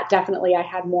 and that definitely I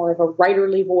had more of a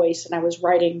writerly voice, and I was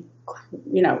writing,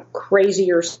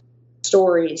 crazier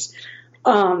stories.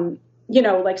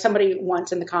 Like somebody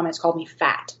once in the comments called me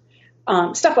fat,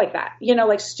 stuff like that,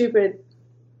 like stupid,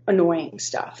 annoying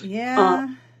stuff. Yeah.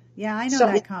 I know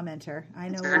that commenter. I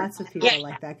know lots of people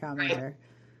like that commenter.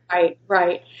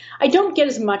 Right. I don't get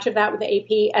as much of that with the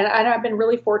AP, and I've been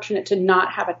really fortunate to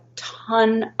not have a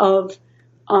ton of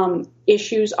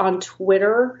issues on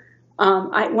Twitter.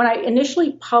 When I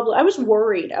initially I was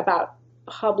worried about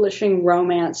publishing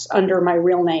romance under my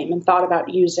real name and thought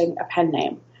about using a pen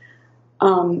name.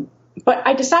 But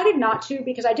I decided not to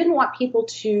because I didn't want people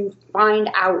to find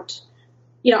out.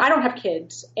 I don't have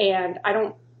kids, and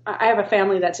I have a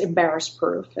family that's embarrass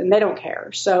proof, and they don't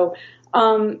care. So,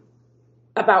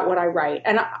 about what I write.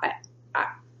 And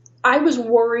I was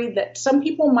worried that some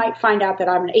people might find out that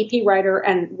I'm an AP writer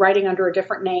and writing under a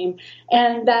different name,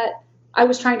 and that I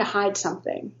was trying to hide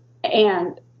something.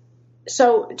 And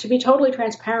so to be totally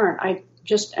transparent, I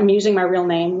just am using my real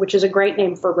name, which is a great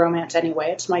name for romance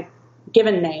anyway. It's my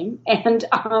given name. And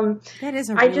that is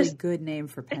a really good name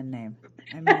for pen name.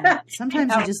 I mean,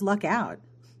 sometimes you just luck out.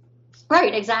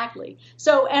 Right, exactly.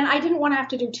 So, and I didn't want to have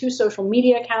to do 2 social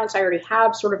media accounts. I already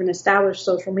have sort of an established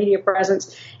social media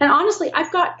presence. And honestly,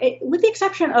 I've got, with the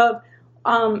exception of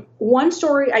one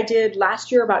story I did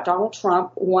last year about Donald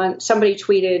Trump, somebody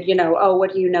tweeted, oh,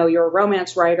 what do you know? You're a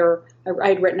romance writer.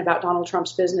 I'd written about Donald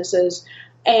Trump's businesses.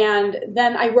 And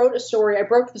then I broke the story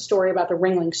about the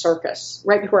Ringling Circus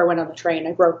right before I went on the train.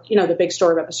 I broke, the big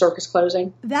story about the circus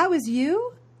closing. That was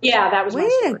you? Yeah, that was my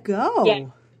story. Way to go.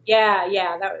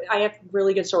 Yeah. I have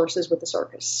really good sources with the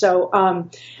circus. So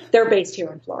they're based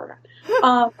here in Florida.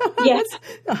 Yes.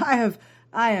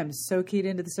 I am so keyed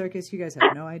into the circus. You guys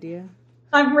have no idea.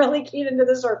 I'm really keyed into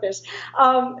the circus.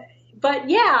 But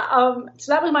yeah,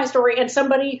 so that was my story. And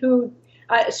somebody who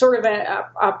sort of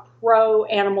a pro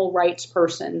animal rights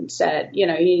person said, you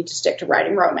need to stick to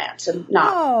writing romance and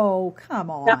not. Oh, come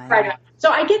on. Not writing. So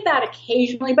I get that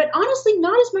occasionally, but honestly,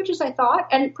 not as much as I thought.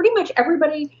 And pretty much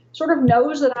everybody sort of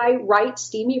knows that I write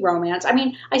steamy romance. I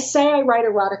mean, I say I write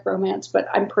erotic romance, but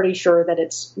I'm pretty sure that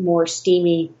it's more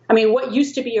steamy. I mean, what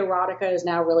used to be erotica is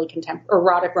now really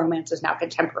erotic romance is now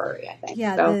contemporary, I think.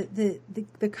 Yeah, so.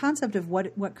 the concept of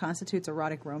what constitutes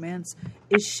erotic romance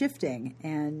is shifting,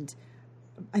 and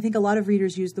I think a lot of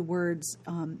readers use the words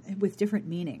with different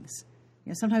meanings.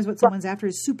 Sometimes what someone's after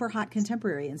is super hot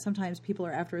contemporary, and sometimes people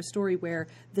are after a story where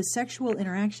the sexual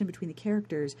interaction between the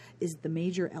characters is the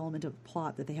major element of the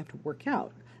plot that they have to work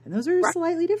out. And those are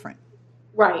slightly different.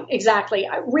 Right, exactly.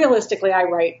 Realistically, I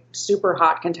write super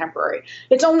hot contemporary.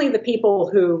 It's only the people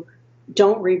who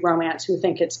don't read romance who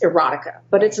think it's erotica,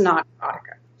 but it's not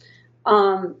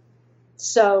erotica.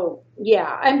 So,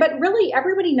 yeah. But really,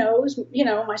 everybody knows,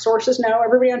 my sources know,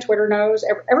 everybody on Twitter knows,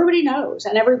 everybody knows,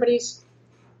 and everybody's,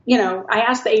 I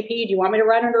asked the AP, do you want me to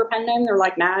write under a pen name? They're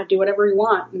like, nah, do whatever you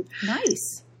want. And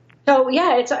nice. So,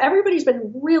 yeah, everybody's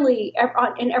been really,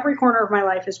 in every corner of my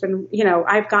life has been,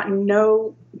 I've gotten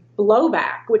no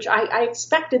blowback, which I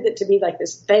expected it to be like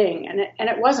this thing, and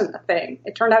it wasn't a thing.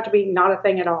 It turned out to be not a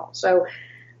thing at all. So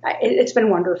it's been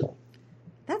wonderful.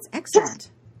 That's excellent.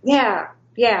 Yeah,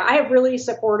 I have really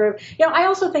supportive, I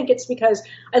also think it's because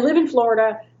I live in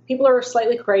Florida. People are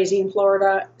slightly crazy in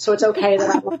Florida, so it's okay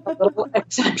that I'm a little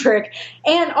eccentric.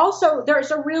 And also,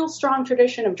 there's a real strong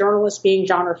tradition of journalists being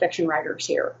genre fiction writers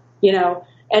here,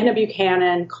 Edna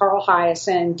Buchanan, Carl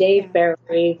Hyacin, Dave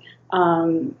Barry,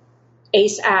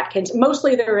 Ace Atkins.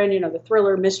 Mostly they're in, the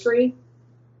thriller mystery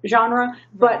genre,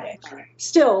 but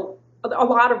still a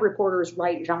lot of reporters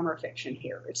write genre fiction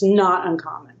here. It's not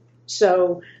uncommon.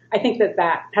 So I think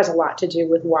that has a lot to do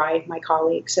with why my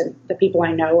colleagues and the people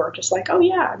I know are just like, oh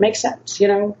yeah, it makes sense,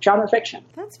 genre fiction.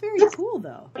 That's very cool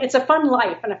though. It's a fun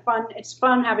life and it's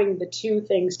fun having the two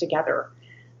things together.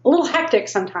 A little hectic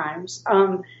sometimes,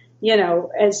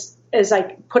 as I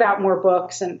put out more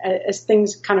books and as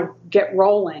things kind of get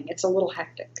rolling, it's a little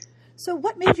hectic. So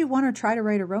what made you want to try to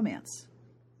write a romance?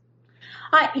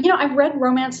 I've read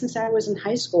romance since I was in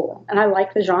high school and I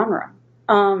like the genre.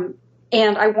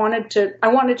 And I wanted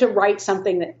to write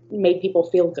something that made people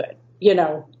feel good,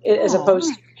 as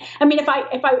opposed to, and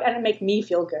it make me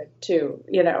feel good too,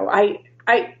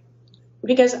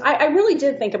 because I really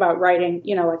did think about writing,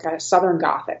 like a Southern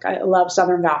Gothic. I love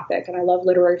Southern Gothic and I love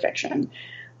literary fiction.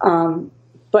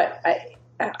 But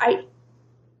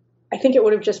I think it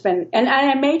would have just been, and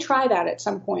I may try that at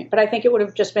some point, but I think it would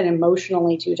have just been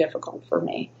emotionally too difficult for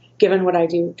me, given what I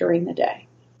do during the day.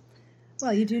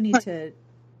 Well, you do need to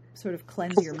sort of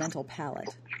cleanse your mental palate.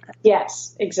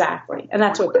 Yes, exactly. And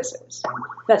that's what this is.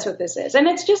 And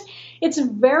it's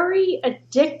very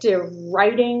addictive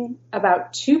writing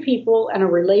about two people and a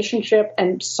relationship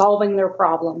and solving their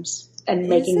problems and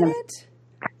making them.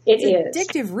 It's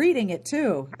addictive reading it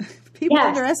too. People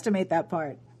underestimate that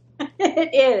part.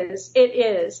 It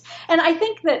is. And I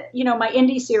think that, my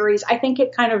indie series, I think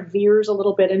it kind of veers a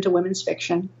little bit into women's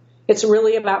fiction. It's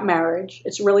really about marriage.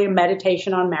 It's really a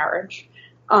meditation on marriage.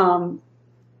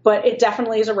 But it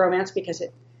definitely is a romance because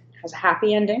it has a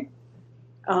happy ending.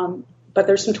 But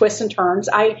there's some twists and turns.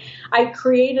 I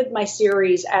created my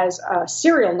series as a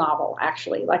serial novel,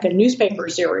 actually, like a newspaper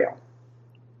serial.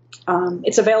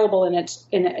 It's available in its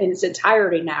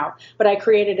entirety now, but I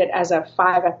created it as a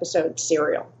 5-episode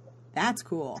serial. That's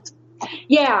cool.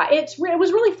 Yeah, it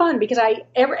was really fun because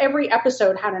every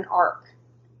episode had an arc,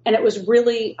 and it was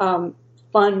really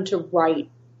fun to write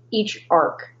each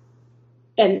arc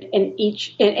and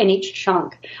each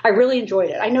chunk. I really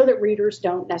enjoyed it. I know that readers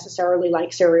don't necessarily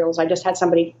like serials. I just had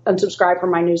somebody unsubscribe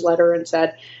from my newsletter and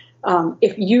said,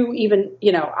 if you even,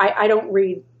 I don't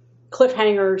read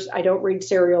cliffhangers, I don't read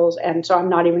serials, and so I'm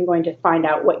not even going to find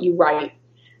out what you write.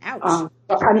 Ouch.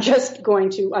 I'm just going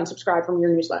to unsubscribe from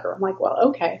your newsletter. I'm like, well,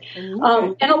 okay. And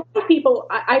a lot of people,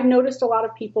 I've noticed a lot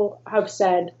of people have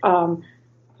said,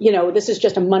 this is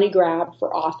just a money grab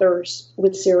for authors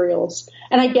with serials.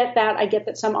 And I get that. I get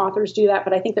that some authors do that,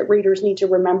 but I think that readers need to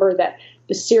remember that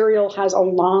the serial has a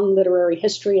long literary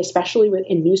history, especially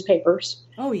in newspapers.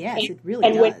 Oh, yes, it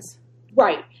really does.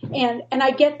 Right. And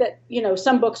I get that,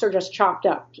 some books are just chopped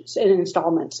up in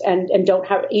installments and don't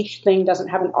have, each thing doesn't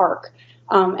have an arc.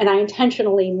 And I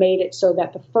intentionally made it so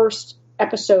that the first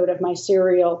episode of my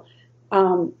serial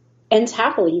ends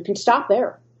happily. You can stop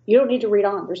there. You don't need to read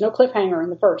on. There's no cliffhanger in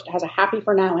the first. It has a happy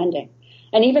for now ending.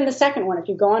 And even the second one, if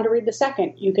you go on to read the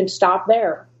second, you can stop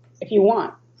there if you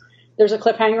want. There's a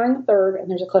cliffhanger in the third and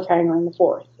there's a cliffhanger in the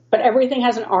fourth. But everything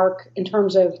has an arc in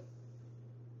terms of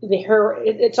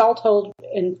it's all told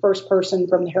in first person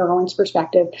from the heroine's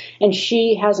perspective. And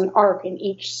she has an arc in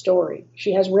each story.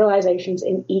 She has realizations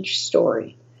in each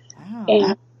story. Wow.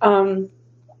 And,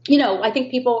 I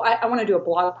think people, I want to do a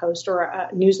blog post or a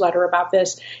newsletter about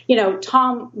this.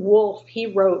 Tom Wolfe, he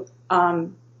wrote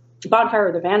Bonfire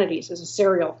of the Vanities as a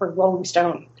serial for Rolling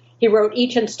Stone. He wrote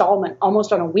each installment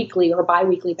almost on a weekly or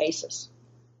biweekly basis.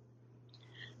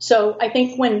 So I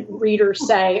think when readers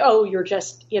say, oh, you're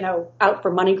just, out for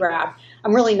money grab,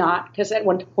 I'm really not, because at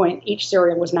one point each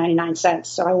serial was 99 cents.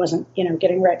 So I wasn't,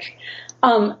 getting rich.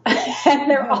 And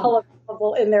they're all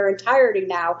available in their entirety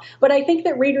now. But I think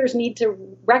that readers need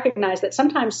to recognize that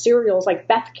sometimes serials, like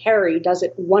Beth Carey does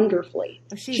it wonderfully.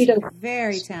 She's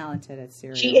very talented at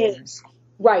serials. She is.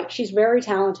 Right. She's very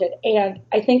talented. And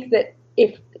I think that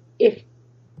if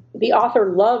the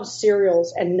author loves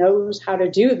serials and knows how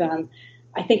to do them,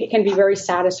 I think it can be very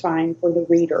satisfying for the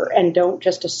reader, and don't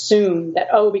just assume that,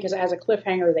 because it has a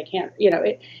cliffhanger, they can't,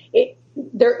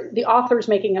 the author's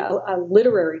making a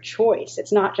literary choice.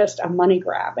 It's not just a money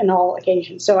grab in all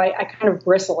occasions. So I kind of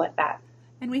bristle at that.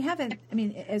 And we haven't,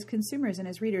 as consumers and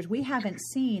as readers, we haven't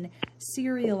seen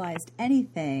serialized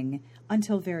anything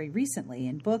until very recently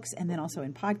in books and then also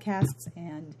in podcasts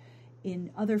and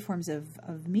in other forms of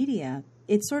media.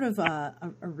 It's sort of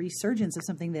a resurgence of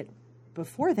something that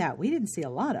before that we didn't see a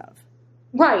lot of.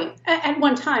 Right. At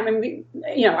one time,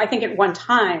 I think at one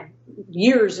time,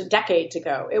 decades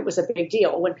ago, it was a big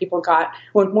deal when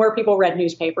more people read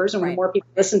newspapers and when more people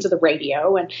listened to the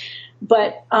radio.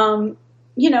 But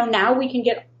now we can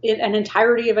get an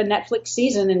entirety of a Netflix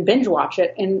season and binge watch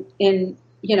it in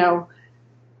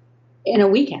a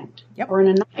weekend or in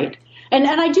a night. And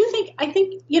I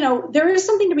think, there is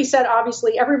something to be said.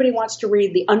 Obviously, everybody wants to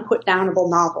read the unputdownable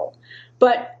novel,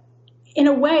 but in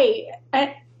a way,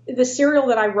 the serial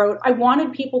that I wrote, I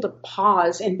wanted people to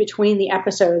pause in between the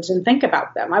episodes and think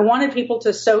about them. I wanted people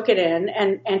to soak it in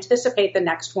and anticipate the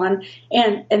next one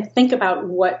and think about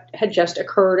what had just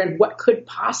occurred and what could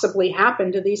possibly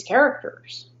happen to these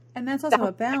characters. And that's also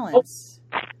a balance.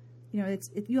 You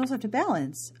also have to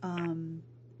balance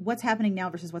what's happening now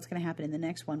versus what's going to happen in the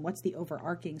next one. What's the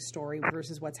overarching story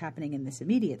versus what's happening in this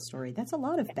immediate story? That's a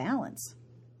lot of balance.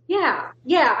 Yeah.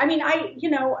 I mean,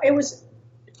 it was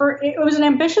an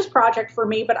ambitious project for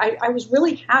me, but I was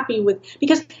really happy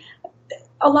because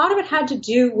a lot of it had to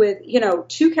do with,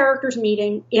 two characters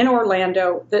meeting in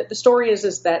Orlando. The story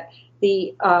is that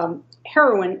the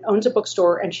heroine owns a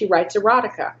bookstore and she writes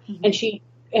erotica, mm-hmm.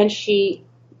 and she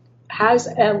has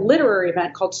a literary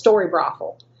event called Story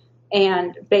Brothel.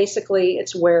 And basically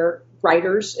it's where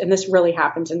writers, and this really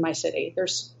happens in my city,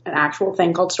 there's an actual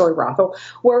thing called Story Brothel,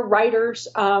 where writers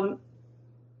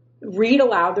read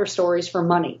aloud their stories for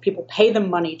money. People pay them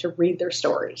money to read their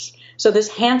stories. So this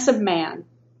handsome man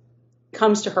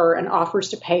comes to her and offers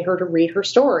to pay her to read her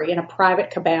story in a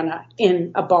private cabana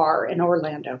in a bar in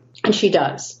Orlando. And she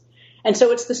does. And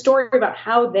so it's the story about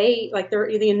how they,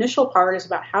 the initial part is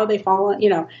about how they fall,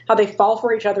 how they fall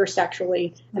for each other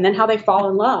sexually, and then how they fall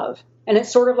in love. And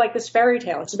it's sort of like this fairy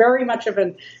tale. It's very much of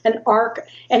an arc.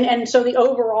 And so the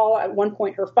overall, at one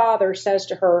point, her father says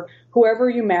to her, whoever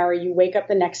you marry, you wake up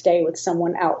the next day with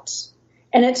someone else.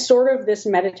 And it's sort of this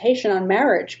meditation on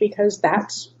marriage, because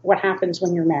that's what happens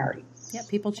when you're married. Yeah,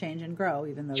 people change and grow,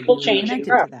 even though people you're change connected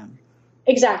and grow. To them.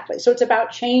 Exactly. So it's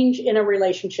about change in a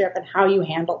relationship and how you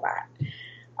handle that.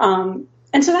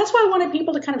 And so that's why I wanted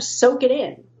people to kind of soak it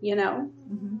in,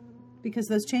 Mm-hmm. Because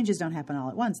those changes don't happen all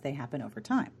at once. They happen over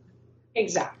time.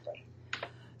 Exactly.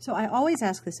 So I always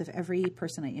ask this of every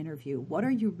person I interview. What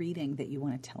are you reading that you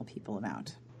want to tell people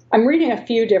about? I'm reading a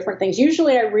few different things.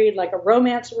 Usually I read like a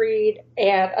romance read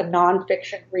and a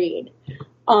nonfiction read.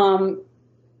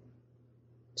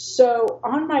 So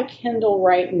on my Kindle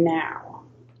right now,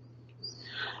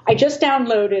 I just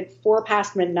downloaded 4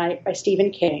 Past Midnight by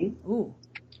Stephen King. Ooh.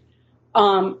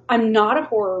 I'm not a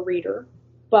horror reader,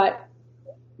 but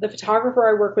the photographer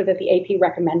I work with at the AP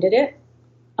recommended it.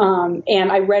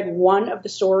 And I read one of the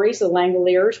stories, The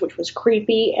Langoliers, which was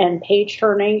creepy and page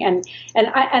turning, and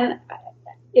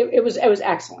it was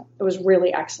excellent. It was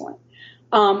really excellent.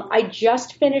 I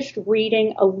just finished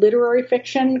reading a literary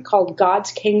fiction called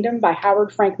God's Kingdom by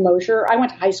Howard Frank Mosher. I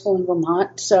went to high school in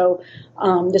Vermont, so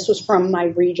this was from my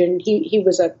region.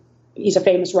 He's a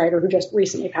famous writer who just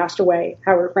recently passed away,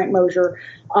 Howard Frank Mosher.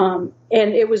 And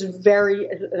it was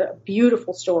a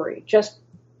beautiful story, just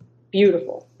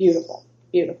beautiful, beautiful,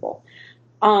 beautiful.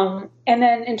 And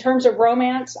then in terms of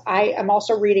romance, I am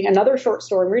also reading another short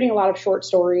story. I'm reading a lot of short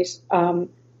stories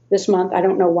this month. I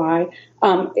don't know why.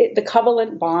 The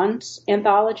Covalent Bonds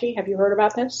anthology. Have you heard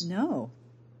about this? No.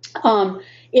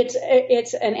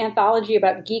 It's an anthology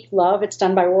about geek love. It's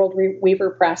done by World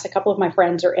Weaver Press. A couple of my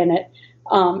friends are in it.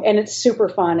 And it's super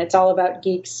fun. It's all about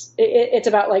geeks. It's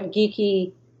about like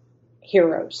geeky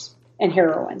heroes and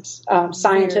heroines,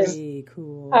 scientists. Very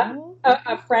cool.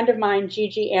 A friend of mine,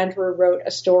 Gigi Andrew, wrote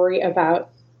a story about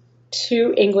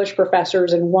 2 English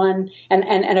professors and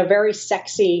a very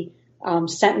sexy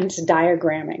sentence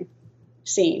diagramming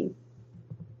scene,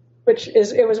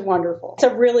 it was wonderful. It's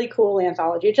a really cool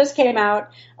anthology. It just came out.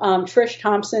 Trish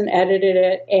Thompson edited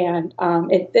it, and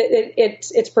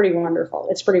it's pretty wonderful.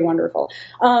 It's pretty wonderful.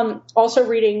 Also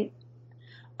reading.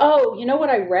 Oh, you know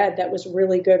what I read that was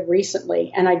really good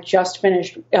recently, and I just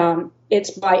finished.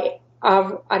 It's by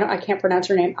I can't pronounce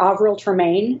her name. Avril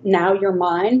Tremaine. Now You're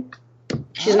Mine.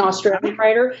 She's an Australian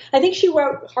writer. I think she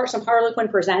wrote some Harlequin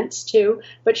Presents too,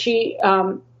 but she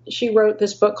wrote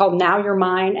this book called Now You're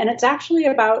Mine, and it's actually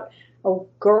about a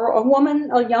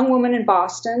young woman in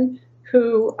Boston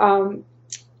who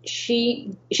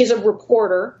she's a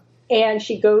reporter, and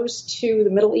she goes to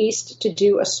the Middle East to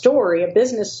do a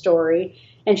business story,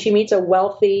 and she meets a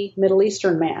wealthy Middle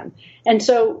Eastern man. And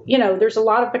so, there's a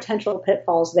lot of potential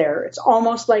pitfalls there. It's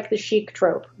almost like the chic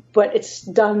trope, but it's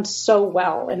done so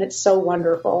well, and it's so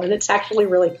wonderful, and it's actually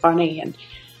really funny, and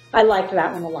I liked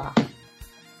that one a lot.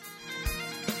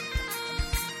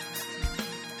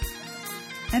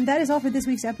 And that is all for this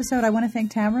week's episode. I want to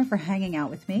thank Tamara for hanging out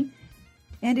with me.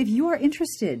 And if you are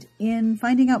interested in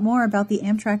finding out more about the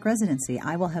Amtrak Residency,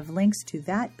 I will have links to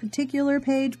that particular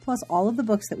page, plus all of the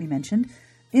books that we mentioned,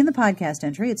 in the podcast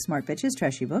entry at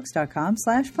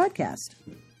smartbitchestrashybooks.com/podcast.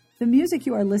 The music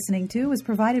you are listening to was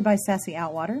provided by Sassy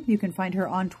Outwater. You can find her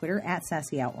on Twitter at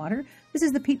Sassy Outwater. This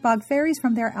is the Peat Bog Fairies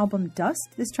from their album Dust.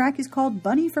 This track is called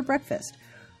Bunny for Breakfast,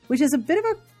 which is a bit of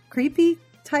a creepy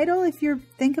title if you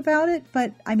think about it.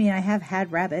 But, I mean, I have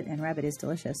had rabbit, and rabbit is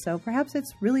delicious. So perhaps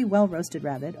it's really well-roasted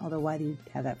rabbit, although why do you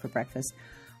have that for breakfast?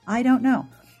 I don't know.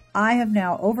 I have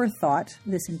now overthought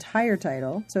this entire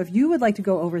title. So if you would like to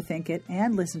go overthink it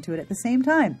and listen to it at the same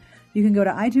time, you can go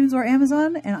to iTunes or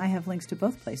Amazon, and I have links to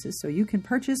both places, so you can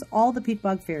purchase all the Peat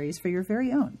Bog Fairies for your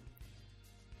very own.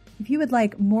 If you would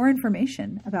like more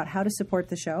information about how to support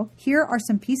the show, here are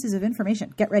some pieces of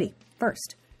information. Get ready.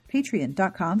 First,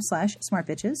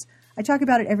 patreon.com/smartbitches. I talk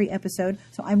about it every episode,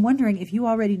 so I'm wondering if you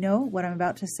already know what I'm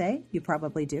about to say. You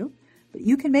probably do. But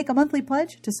you can make a monthly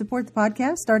pledge to support the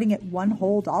podcast starting at $1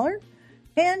 whole.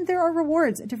 And there are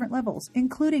rewards at different levels,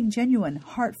 including genuine,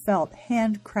 heartfelt,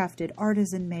 handcrafted,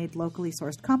 artisan-made, locally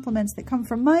sourced compliments that come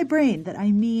from my brain that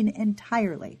I mean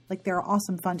entirely. Like, they're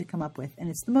awesome fun to come up with, and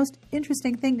it's the most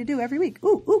interesting thing to do every week.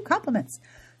 Ooh, compliments.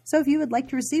 So if you would like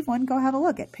to receive one, go have a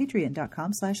look at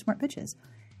patreon.com/smartbitches.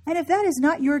 And if that is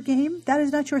not your game, that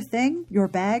is not your thing, your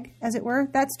bag, as it were,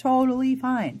 that's totally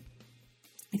fine.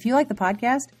 If you like the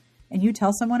podcast and you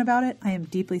tell someone about it, I am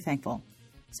deeply thankful.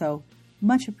 So,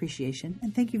 much appreciation,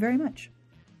 and thank you very much.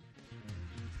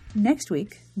 Next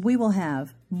week, we will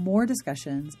have more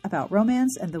discussions about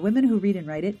romance and the women who read and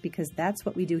write it, because that's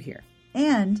what we do here.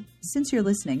 And since you're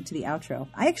listening to the outro,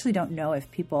 I actually don't know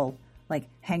if people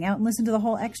hang out and listen to the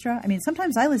whole extra. I mean,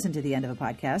 sometimes I listen to the end of a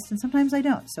podcast, and sometimes I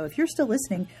don't. So if you're still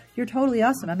listening, you're totally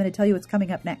awesome. I'm going to tell you what's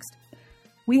coming up next.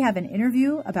 We have an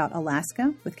interview about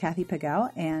Alaska with Kathy Pagau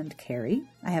and Carrie.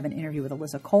 I have an interview with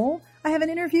Alyssa Cole. I have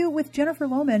an interview with Jennifer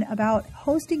Lohman about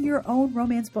hosting your own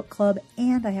romance book club.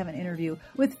 And I have an interview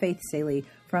with Faith Saley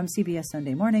from CBS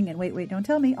Sunday Morning and Wait, Don't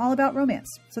Tell Me, all about romance.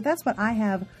 So that's what I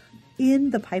have in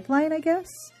the pipeline, I guess,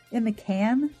 in the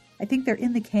can. I think they're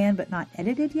in the can, but not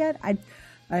edited yet. I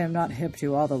am not hip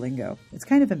to all the lingo. It's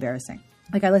kind of embarrassing.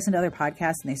 I listen to other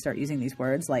podcasts and they start using these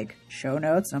words like show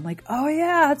notes. And I'm like, oh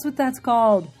yeah, that's what that's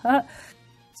called.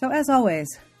 So as always,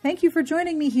 thank you for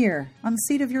joining me here on the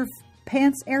seat of your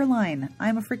pants airline.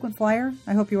 I'm a frequent flyer.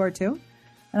 I hope you are too.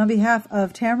 And on behalf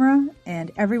of Tamara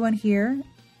and everyone here,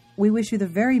 we wish you the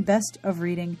very best of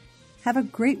reading. Have a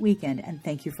great weekend and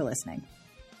thank you for listening.